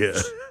strained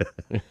peas.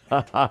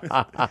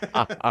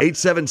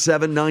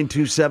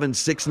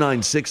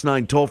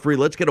 877-927-6969, toll free.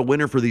 Let's get a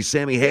winner for these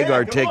Sammy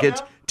Hagar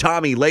tickets.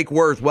 Tommy Lake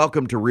Worth,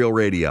 welcome to Real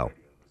Radio.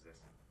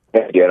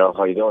 Hey, Gano,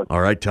 how you doing?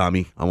 All right,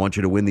 Tommy, I want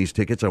you to win these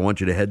tickets. I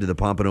want you to head to the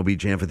Pompano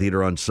Beach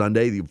Amphitheater on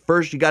Sunday.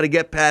 First, you got to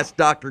get past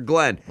Dr.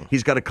 Glenn.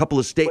 He's got a couple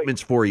of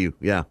statements for you.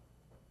 Yeah.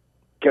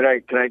 Can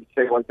I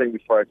say one thing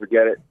before I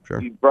forget it? Sure.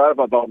 You brought up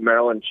about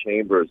Marilyn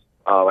Chambers.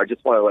 I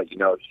just want to let you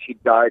know she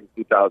died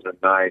in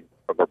 2009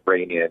 from a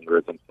brain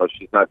aneurysm, so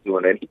she's not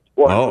doing any.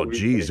 Oh,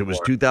 geez, it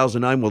was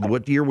 2009. Well,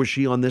 what year was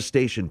she on this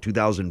station?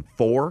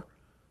 2004.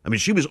 I mean,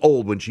 she was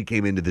old when she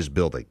came into this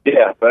building.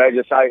 Yeah, but I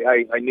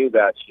knew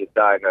that she had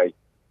died, and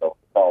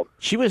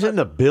She was in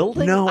the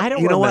building? No, I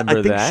don't you know what? remember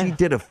I think that. she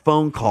did a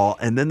phone call,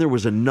 and then there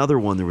was another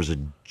one. There was a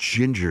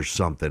Ginger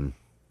something.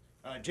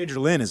 Ginger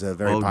Lynn is a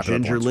very popular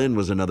Ginger porn Lynn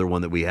was another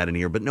one that we had in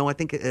here. But no, I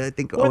think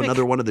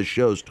another one of the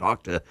shows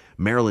talked to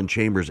Marilyn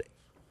Chambers.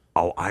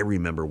 Oh, I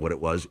remember what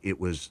it was. It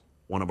was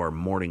one of our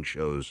morning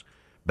shows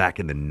back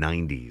in the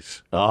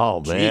 90s. Oh,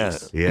 man.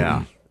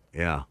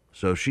 Yeah.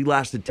 So she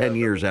lasted 10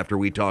 years after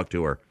we talked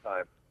to her.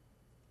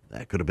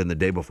 That could have been the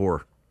day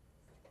before.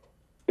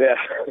 Yeah.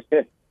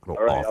 All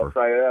right, I'll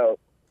try it out.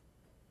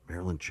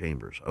 Marilyn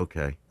Chambers.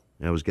 Okay.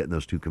 I was getting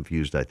those two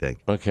confused, I think.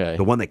 Okay.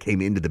 The one that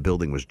came into the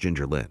building was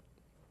Ginger Lynn.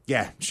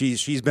 Yeah,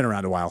 she's been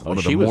around a while. One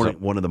of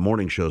the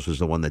morning shows was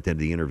the one that did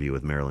the interview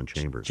with Marilyn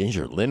Chambers.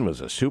 Ginger Lynn was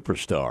a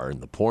superstar in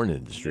the porn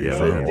industry Yeah,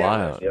 for yeah. a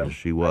while. Yeah,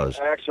 she was.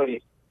 I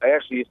actually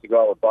used to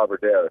go out with Barbara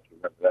Dare, if you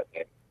remember that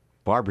name.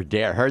 Barbara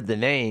Dare, heard the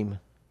name.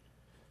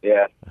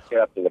 Yeah, you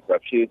have to look her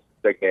up. She's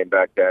a big name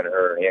back then.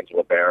 Her,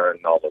 Angela Barron,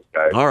 and all those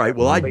guys. All right.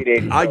 Well, Late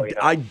 80s,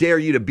 I dare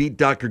you to beat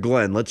Dr.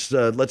 Glenn. Let's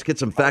get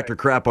some fact or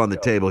crap on the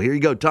table. Here you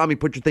go, Tommy.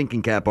 Put your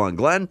thinking cap on,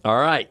 Glenn. All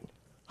right.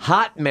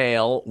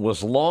 Hotmail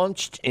was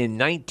launched in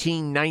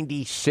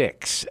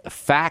 1996.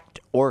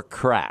 Fact or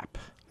crap?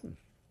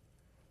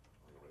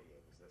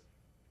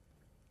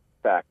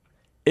 Fact.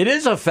 It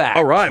is a fact.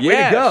 All right.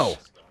 Yes. Way to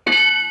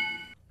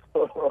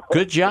go.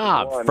 Good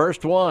job.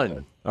 First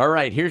one. All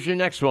right. Here's your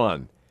next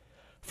one.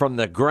 From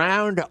the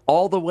ground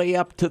all the way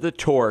up to the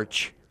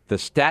torch, the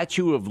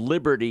Statue of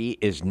Liberty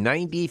is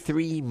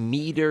 93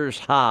 meters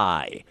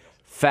high.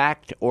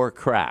 Fact or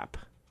crap?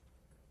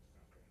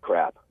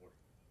 Crap.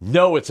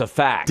 No, it's a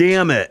fact.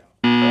 Damn it.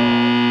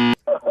 All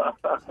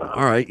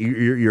right.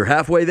 You're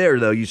halfway there,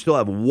 though. You still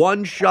have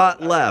one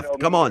shot left.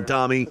 Come on,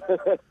 Tommy.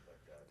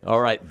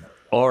 All right.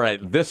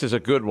 This is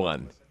a good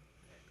one.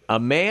 A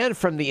man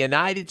from the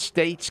United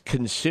States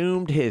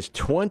consumed his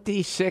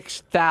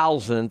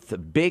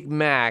 26,000th Big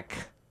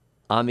Mac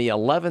on the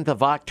 11th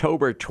of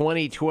October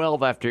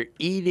 2012 after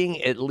eating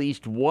at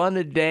least one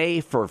a day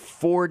for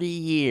 40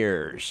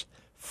 years.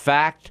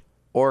 Fact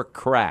or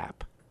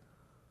crap?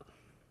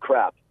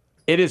 Crap.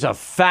 It is a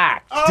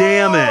fact.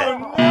 Damn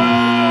it.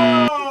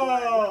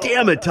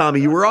 Damn it,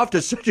 Tommy. You were off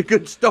to such a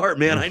good start,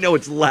 man. I know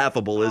it's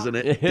laughable, isn't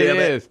it? Damn It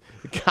is.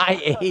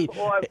 Guy ate.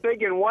 Well, I'm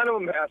thinking one of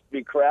them has to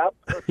be crap.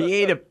 He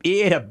ate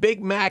a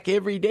Big Mac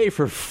every day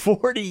for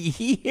 40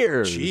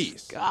 years.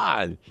 Jeez.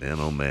 God. Man,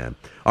 oh, man.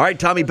 All right,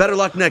 Tommy, better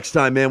luck next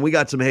time, man. We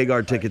got some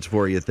Hagar tickets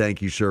for you.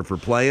 Thank you, sir, for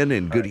playing,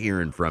 and good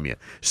hearing from you.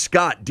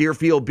 Scott,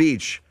 Deerfield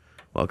Beach,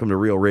 welcome to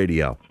Real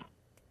Radio.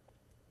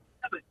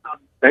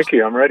 Thank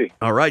you. I'm ready.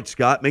 All right,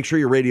 Scott, make sure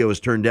your radio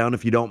is turned down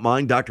if you don't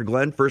mind. Dr.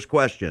 Glenn, first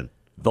question.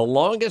 The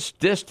longest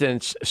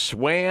distance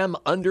swam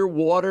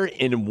underwater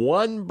in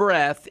one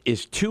breath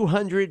is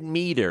 200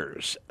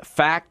 meters.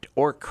 Fact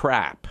or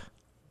crap?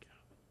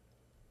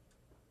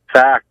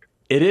 Fact.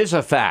 It is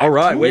a fact. All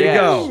right, way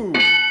Yes. to go.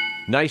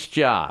 Nice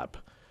job.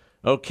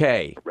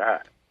 Okay.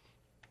 Right.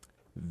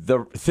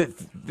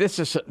 This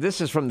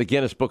is from the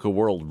Guinness Book of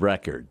World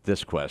Record,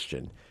 this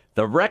question.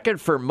 The record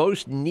for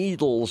most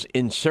needles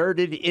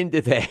inserted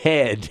into the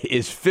head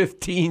is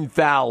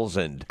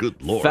 15,000.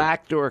 Good Lord.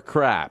 Fact or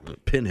crap?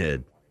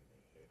 Pinhead.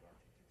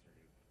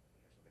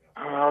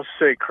 I'll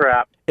say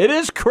crap. It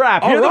is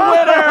crap. All You're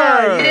right.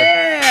 the winner.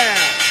 Yeah.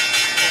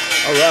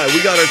 All right,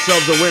 we got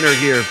ourselves a winner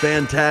here.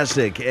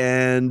 Fantastic.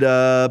 And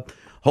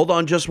hold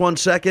on just one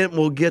second.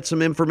 We'll get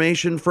some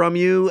information from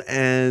you.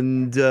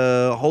 And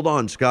hold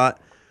on, Scott.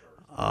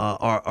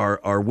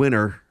 Our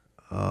winner.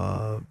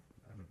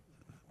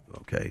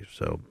 Okay,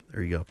 so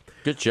there you go.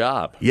 Good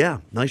job. Yeah,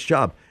 nice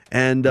job.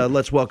 And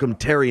let's welcome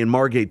Terry and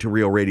Margate to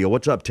Real Radio.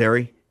 What's up,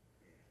 Terry?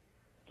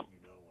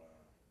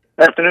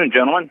 Afternoon,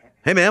 gentlemen.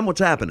 Hey, man, what's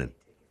happening?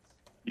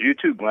 You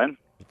too, Glenn.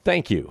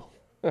 Thank you.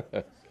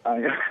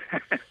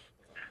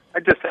 I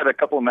just had a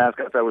couple of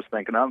mascots I was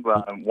thinking of.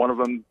 One of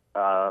them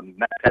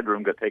Matt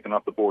Headroom got taken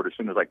off the board as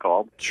soon as I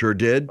called. Sure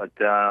did. But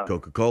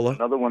Coca-Cola.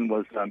 Another one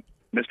was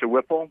Mr.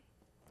 Whipple.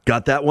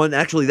 Got that one?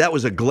 Actually, that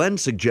was a Glenn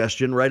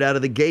suggestion right out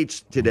of the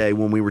gates today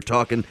when we were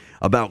talking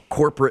about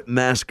corporate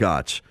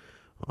mascots.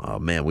 Oh,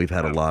 man, we've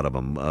had a lot of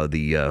them.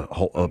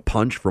 The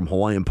Punch from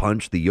Hawaiian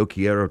Punch, the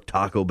Yokiero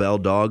Taco Bell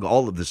dog,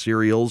 all of the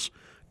cereals,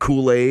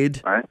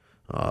 Kool-Aid, All right.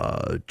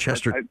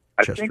 Chester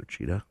I Chester think-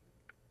 Cheetah.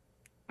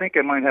 I think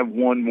I might have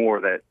one more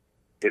that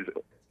is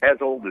as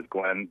old as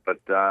Glenn, but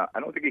I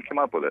don't think he came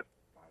up with it.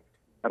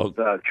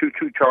 That's Choo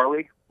Choo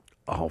Charlie.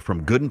 Oh,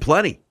 from Good and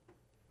Plenty.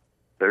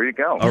 There you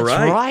go. All That's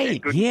right.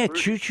 right. Yeah,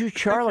 Choo Choo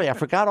Charlie. I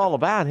forgot all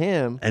about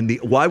him. And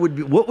what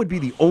would be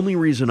the only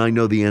reason I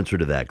know the answer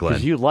to that, Glenn?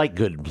 Because you like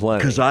Good and Plenty.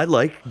 Because I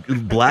like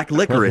black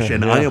licorice,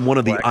 and I am one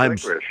of the. Black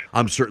licorice.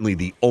 I'm certainly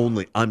the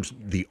only. I'm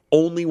the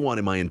only one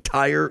in my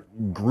entire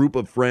group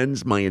of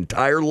friends, my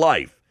entire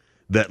life,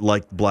 that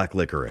liked black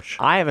licorice.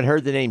 I haven't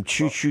heard the name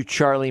Choo Choo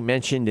Charlie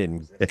mentioned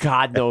in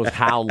God knows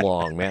how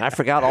long, man. I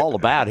forgot all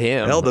about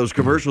him. Hell, those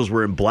commercials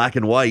were in black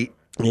and white.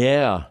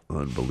 Yeah.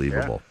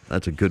 Unbelievable.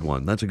 That's a good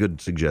one. That's a good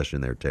suggestion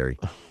there, Terry.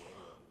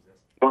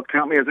 Well,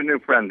 count me as a new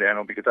friend,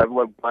 Daniel, because I've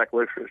loved black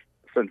licorice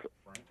since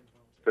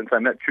I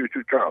met Choo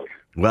Choo Charlie.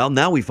 Well,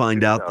 now we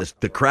find out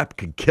the crap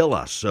could kill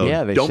us, so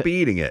they don't said be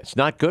eating it. It's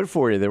not good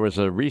for you. There was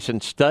a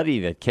recent study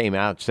that came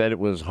out said it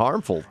was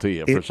harmful to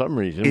you for some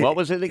reason. What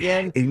was it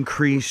again?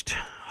 Increased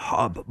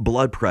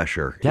blood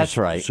pressure. That's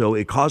right. So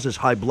it causes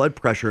high blood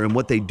pressure, and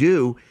what they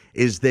do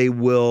is they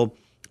will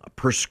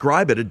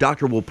prescribe it. A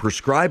doctor will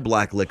prescribe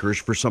black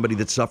licorice for somebody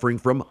that's suffering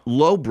from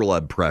low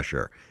blood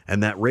pressure,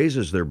 and that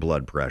raises their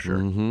blood pressure.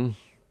 Mm-hmm.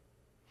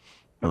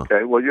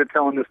 Okay, well, you're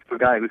telling this to a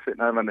guy who's sitting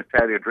out on the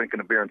patio drinking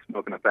a beer and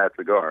smoking a fat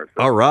cigar.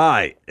 So All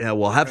right. Yeah,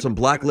 we'll have some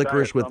black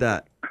licorice with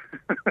that.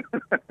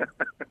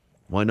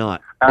 Why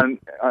not? And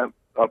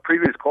a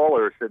previous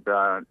caller said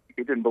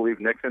he didn't believe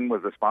Nixon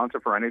was a sponsor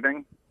for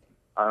anything.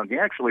 He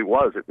actually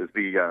was. It was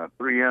the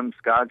 3M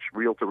Scotch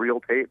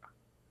reel-to-reel tape.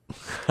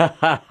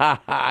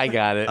 I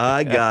got it.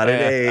 I got it.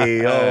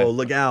 Hey, oh,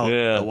 look out!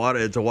 Yeah.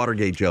 It's a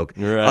Watergate joke.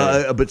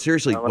 Right. But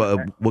seriously,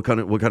 what kind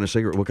of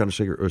cigar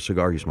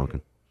are you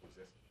smoking?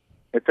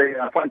 It's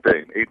a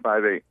Fuente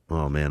 858.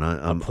 Oh man,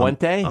 I'm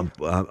Fuente? I'm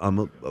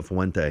a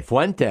Fuente.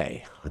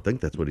 Fuente. I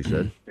think that's what he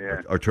said.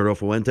 Yeah. Arturo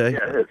Fuente.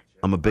 Yeah, it is.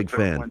 I'm a big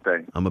fan.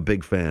 Fuente. I'm a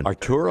big fan.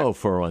 Arturo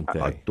Fuente.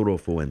 Arturo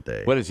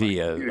Fuente. What is he,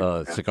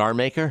 a cigar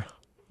maker?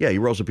 Yeah, he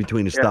rolls it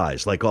between his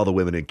thighs like all the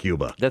women in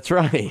Cuba. That's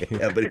right.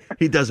 Yeah, but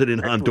he does it in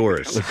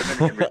Honduras.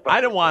 I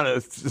don't want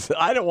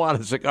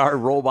a cigar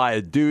rolled by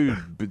a dude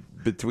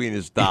between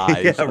his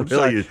thighs. Yeah, I'm really.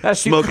 sorry. You're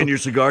That's too smoking your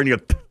cigar and you.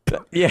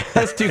 Yeah,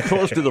 that's too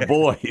close to the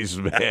boys,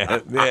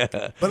 man. Yeah.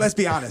 But let's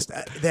be honest,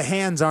 the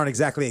hands aren't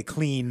exactly a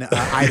clean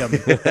item.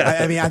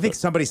 I mean, I think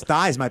somebody's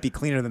thighs might be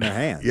cleaner than their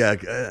hands.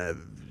 Yeah,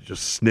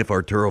 just sniff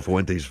Arturo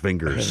Fuente's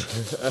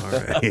fingers. All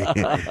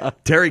right.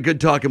 Terry,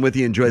 good talking with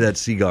you. Enjoy that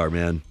cigar,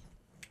 man.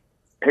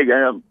 Hey,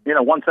 1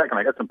 second.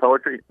 I got some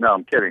poetry. No,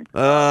 I'm kidding. Oh,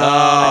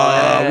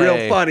 Hey.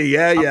 real funny.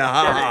 Yeah.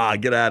 Ha ha.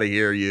 Get out of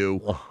here, you.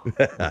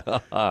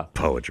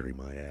 Poetry,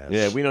 my ass.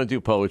 Yeah, we don't do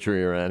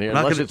poetry around here Not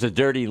unless gonna- it's a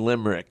dirty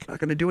limerick. Not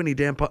going to do any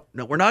damn.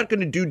 No, we're not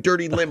going to do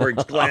dirty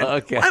limericks, Glenn.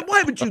 Okay. Why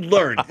haven't you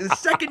learned? The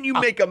second you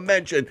make a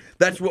mention,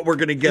 that's what we're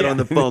going to get on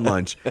the phone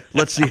lines.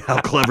 Let's see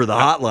how clever the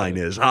hotline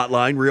is.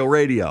 Hotline Real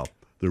Radio.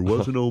 There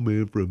was an old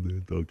man from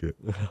Nantucket.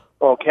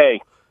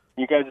 Okay.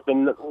 You guys have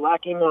been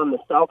lacking on the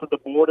south of the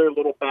border,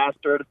 little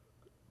bastard.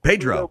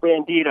 Pedro.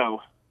 Bandito.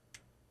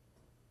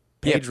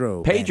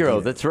 Pedro. Pedro,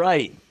 Bandito. that's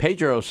right.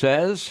 Pedro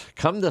says,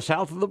 come to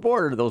south of the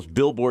border. Those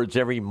billboards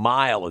every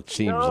mile, it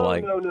seems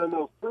like.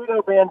 No.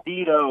 Frito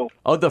Bandito.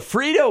 Oh, the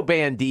Frito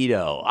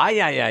Bandito.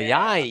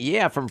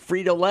 Yeah, from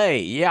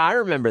Frito-Lay. Yeah, I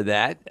remember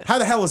that. How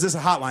the hell is this a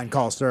hotline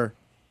call, sir?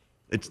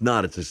 It's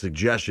not. It's a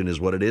suggestion is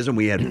what it is. And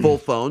we had full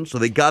phones, so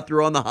they got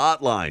through on the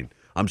hotline.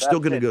 I'm still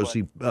going to go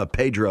see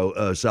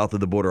Pedro south of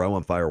the border. I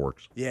want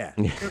fireworks. Yeah.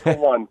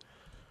 2-1.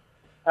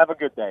 Have a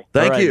good day.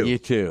 Thank All right, you. you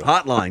too.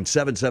 Hotline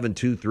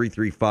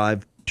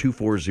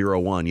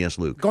 772-335-2401. Yes,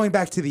 Luke. Going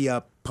back to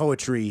the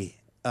poetry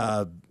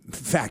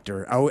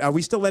factor, are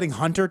we still letting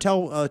Hunter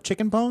tell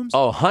chicken poems?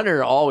 Oh,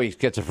 Hunter always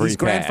gets a free He's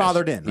pass.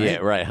 grandfathered in, right? Yeah,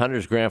 right.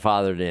 Hunter's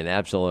grandfathered in,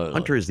 absolutely.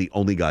 Hunter is the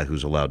only guy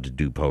who's allowed to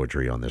do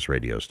poetry on this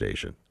radio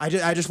station. I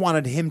just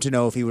wanted him to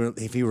know if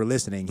he were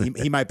listening.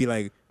 He might be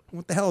like,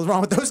 what the hell is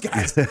wrong with those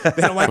guys? They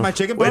don't like my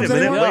chicken Wait a bones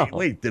minute. anymore?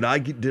 Wait. Did I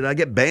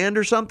get banned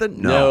or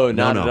something? No,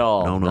 not at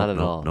all. No, Not at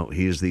all. No,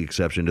 he is the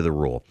exception to the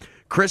rule.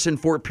 Chris in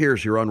Fort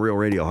Pierce, you're on Real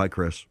Radio. Hi,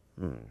 Chris.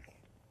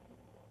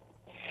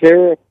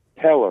 Sarah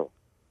Teller,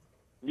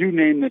 you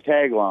name the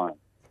tagline.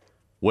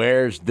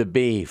 Where's the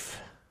beef?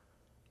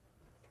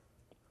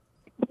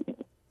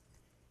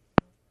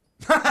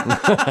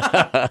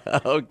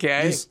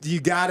 Okay. You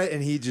got it,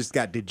 and he just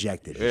got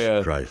dejected.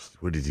 Yeah. Christ.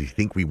 What, did you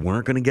think we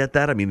weren't going to get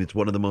that? I mean, it's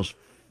one of the most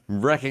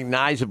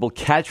recognizable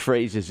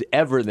catchphrases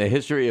ever in the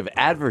history of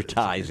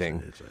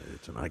advertising.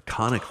 It's an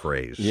iconic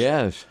phrase.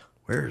 Yes.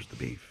 Where's the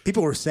beef?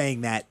 People were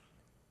saying that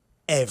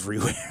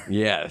everywhere.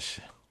 Yes.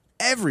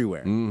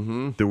 Everywhere.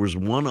 Mm-hmm. There was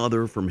one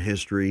other from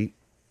history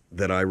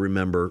that I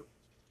remember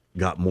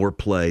got more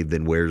play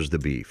than Where's the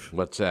Beef.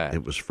 What's that?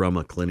 It was from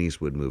a Clint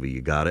Eastwood movie.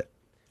 You got it?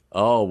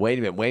 Oh, wait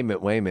a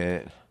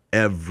minute.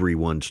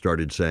 Everyone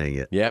started saying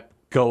it. Yep.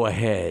 Go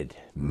ahead.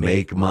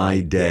 Make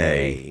my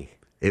day.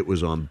 It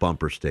was on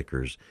bumper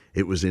stickers.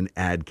 It was in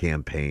ad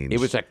campaigns. It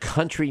was a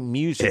country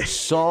music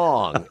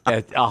song,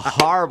 a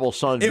horrible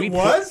song. It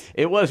was?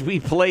 It was.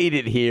 We played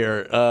it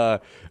here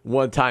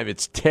one time.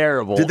 It's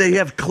terrible. Did they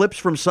have clips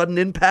from Sudden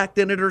Impact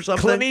in it or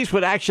something? Clint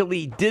Eastwood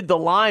actually did the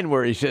line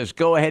where he says,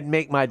 "Go ahead and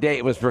make my day."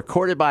 It was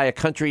recorded by a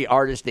country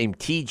artist named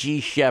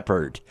T.G.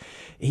 Shepherd.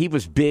 He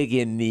was big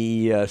in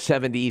the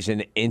 70s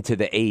and into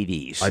the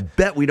 80s. I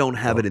bet we don't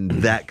have it in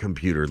that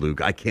computer, Luke.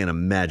 I can't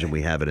imagine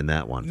we have it in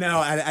that one. No,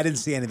 I didn't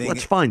see anything.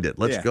 Let's find it.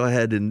 Let's go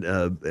ahead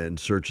and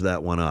search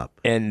that one up.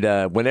 And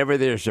whenever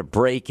there's a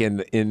break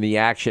in the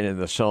action in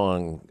the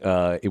song,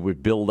 it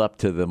would build up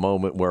to the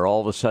moment where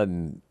all of a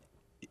sudden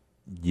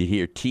you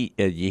hear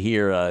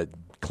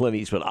Clint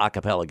Eastwood a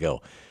cappella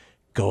go,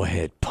 "Go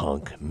ahead,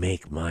 punk,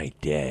 make my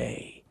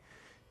day."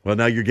 Well,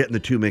 now you're getting the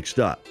two mixed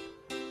up.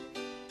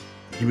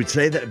 You would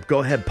say that, "Go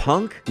ahead,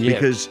 punk," Yeah.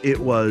 because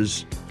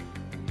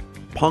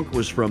Punk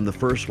was from the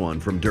first one,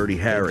 from Dirty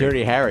Harry.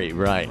 Dirty Harry,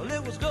 right. Well,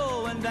 it was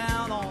going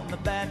down on the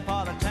bad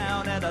part of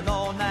town at an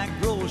all-night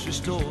grocery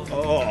store.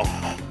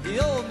 Oh.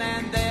 The old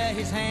man there,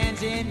 his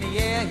hands in the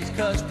air, his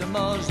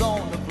customers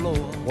on the floor.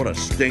 What a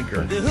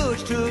stinker. The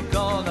hooch took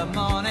all the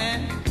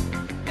money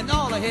and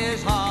all of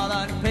his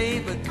hard-earned pay,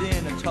 but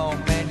then a tall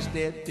man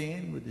stepped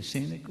in with a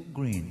cynical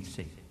grin. He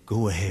said,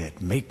 "Go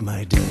ahead, make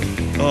my day."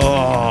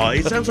 Oh,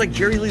 he sounds like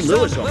Jerry Lee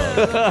Lewis almost.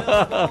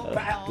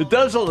 It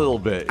does a little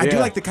bit. I do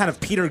like the kind of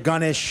Peter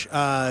Gunnish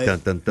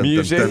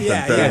music.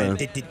 Yeah. All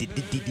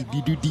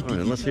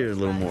right, let's hear it a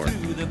little more.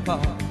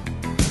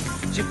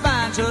 She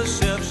finds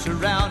herself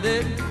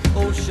surrounded.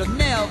 Oh, she'll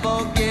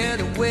never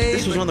get away.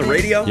 This was on the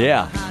radio?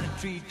 Yeah. Behind a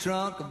tree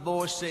trunk, a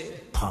voice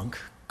said, "Punk,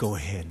 go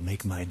ahead,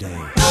 make my day." All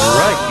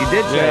right, you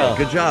did say Yeah. it.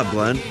 Good job,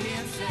 Glenn.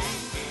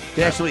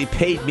 They actually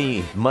paid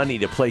me money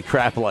to play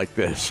crap like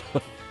this.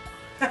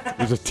 It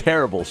was a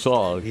terrible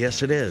song.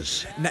 Yes, it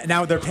is.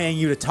 Now they're paying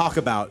you to talk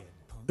about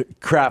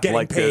Crap getting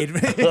like paid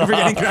this. for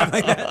getting crap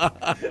like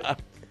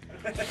that.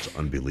 It's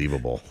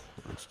unbelievable.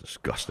 That's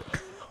disgusting.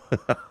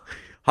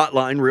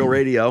 Hotline, Real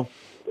Radio.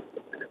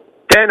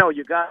 Dano,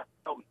 you got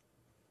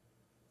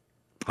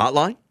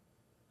Hotline?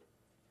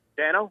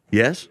 Dano?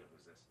 Yes?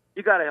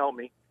 You got to help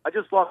me. I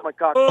just lost my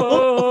cock.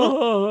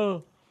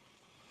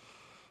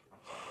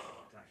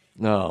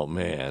 Oh,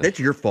 man. It's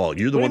your fault.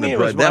 You're the What one do you that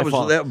mean it bred. was my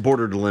fault? That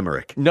bordered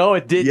limerick. No,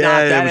 it did Yeah,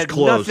 not. it That was had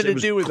close. nothing It to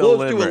was do with close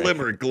the to a limerick.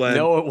 limerick, Glenn.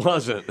 No, it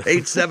wasn't.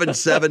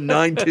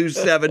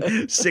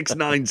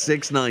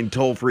 877-927-6969,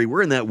 toll free.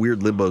 We're in that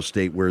weird limbo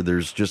state where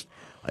there's just,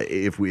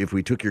 if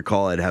we took your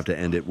call, I'd have to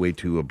end it way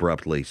too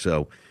abruptly.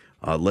 So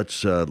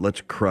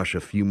let's crush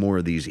a few more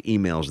of these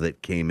emails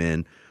that came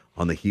in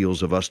on the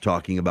heels of us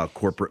talking about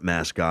corporate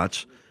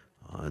mascots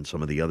and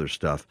some of the other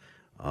stuff.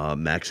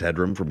 Max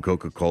Headroom from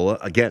Coca-Cola.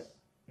 Again,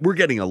 we're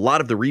getting a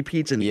lot of the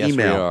repeats in Yes,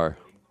 email. we are.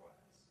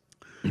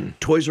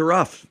 Toys R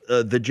Us,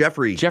 the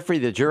Jeffrey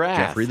the giraffe.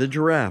 Jeffrey the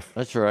giraffe.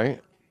 That's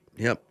right.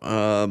 Yep.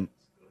 How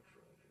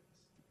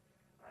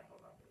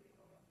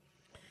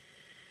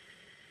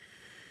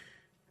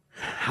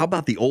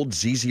about the old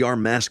ZZR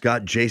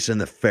mascot, Jason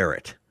the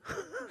Ferret?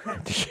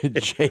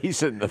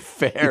 Jason the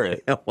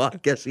Ferret. Yeah, well,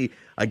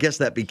 I guess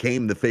that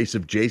became the face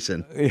of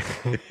Jason.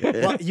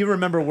 Well, you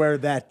remember where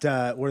that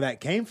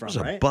came from, It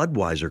was right? a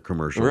Budweiser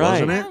commercial,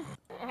 Right. wasn't it?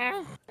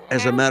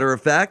 As a matter of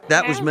fact,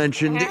 that was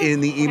mentioned in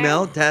the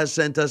email. Taz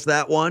sent us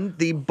that one.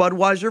 The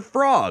Budweiser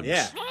frogs.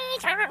 Yeah.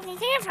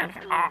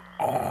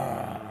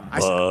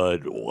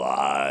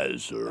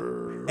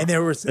 Budweiser. And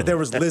there was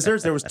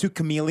lizards. There was two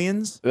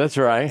chameleons. That's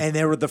right. And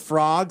there were the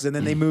frogs. And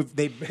then they moved.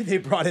 They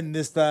brought in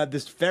this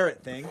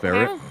ferret thing.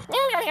 Ferret.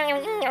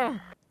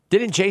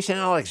 Didn't Jason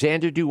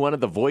Alexander do one of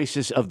the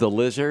voices of the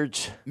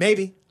lizards?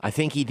 Maybe. I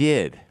think he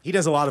did. He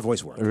does a lot of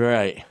voice work.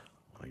 Right.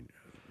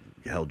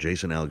 Hell,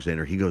 Jason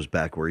Alexander, he goes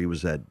back where he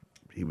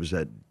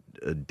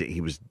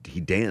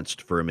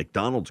danced for a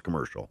McDonald's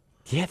commercial.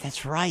 Yeah,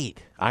 that's right.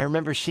 I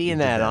remember seeing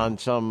that on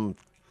some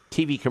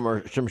TV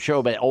commercial, some show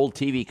about old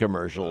TV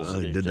commercials.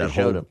 He did They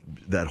showed him.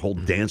 that whole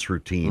dance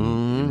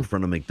routine in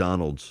front of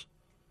McDonald's.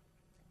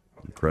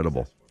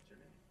 Incredible.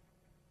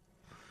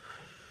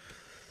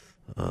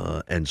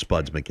 And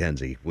Spuds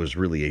McKenzie was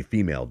really a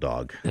female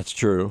dog. That's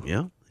true.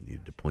 Yeah, you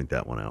needed to point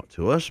that one out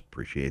to us.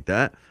 Appreciate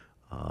that.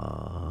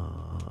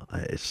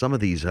 Some of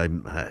these, I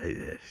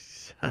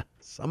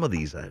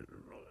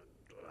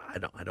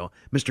don't.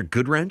 Mr.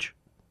 Goodwrench.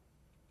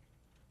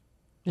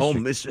 Oh,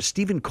 Mr.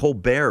 Stephen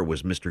Colbert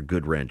was Mr.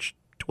 Goodwrench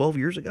 12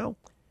 years ago.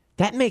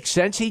 That makes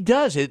sense. He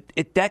does.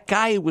 That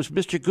guy who was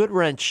Mr.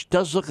 Goodwrench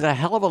does look a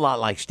hell of a lot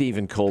like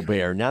Stephen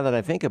Colbert. Now that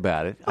I think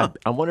about it,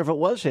 I wonder if it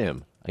was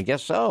him. I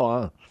guess so.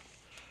 Huh?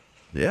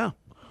 Yeah,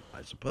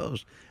 I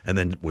suppose. And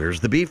then where's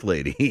the beef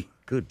lady?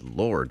 Good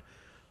Lord.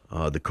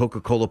 The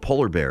Coca-Cola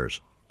polar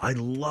bears. I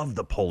love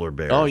the polar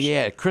bears. Oh,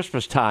 yeah. At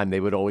Christmas time, they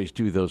would always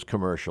do those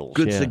commercials.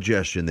 Good yeah.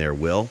 suggestion there,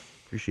 Will.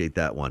 Appreciate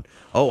that one.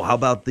 Oh, how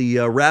about the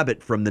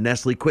rabbit from the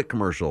Nestle Quick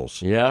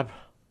commercials? Yep.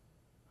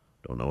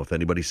 Don't know if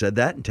anybody said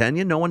that. And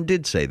Tanya, no one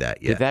did say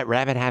that yet. Did that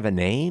rabbit have a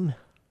name?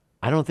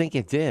 I don't think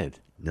it did.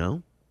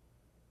 No?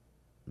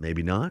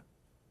 Maybe not.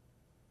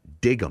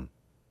 Dig'em.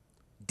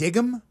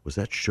 Dig'em? Was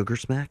that Sugar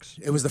Smacks?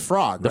 It was the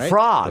frog, The right?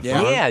 frog. The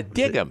frog? Yeah,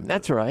 Dig'em.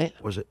 That's right.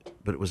 Was it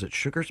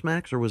Sugar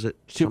Smacks or was it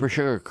Super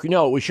Sugar?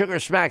 No, it was Sugar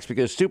Smacks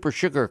because Super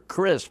Sugar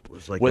Crisp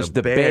was like a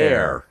the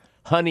bear.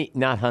 Honey,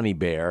 not Honey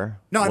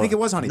Bear. No, I think it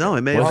was Honey No, Bear.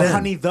 it may Or have been.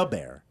 Honey the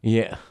Bear.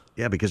 Yeah.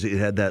 Yeah, because it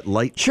had that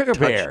light Sugar touch.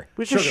 Bear. It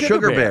was a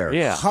Sugar Bear.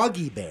 Yeah.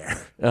 Huggy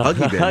Bear.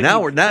 Huggy Bear.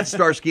 Now we're not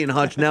Starsky and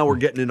Hutch. Now we're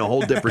getting in a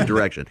whole different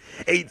direction.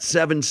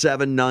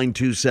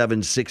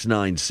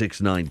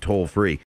 877-927-6969 toll free.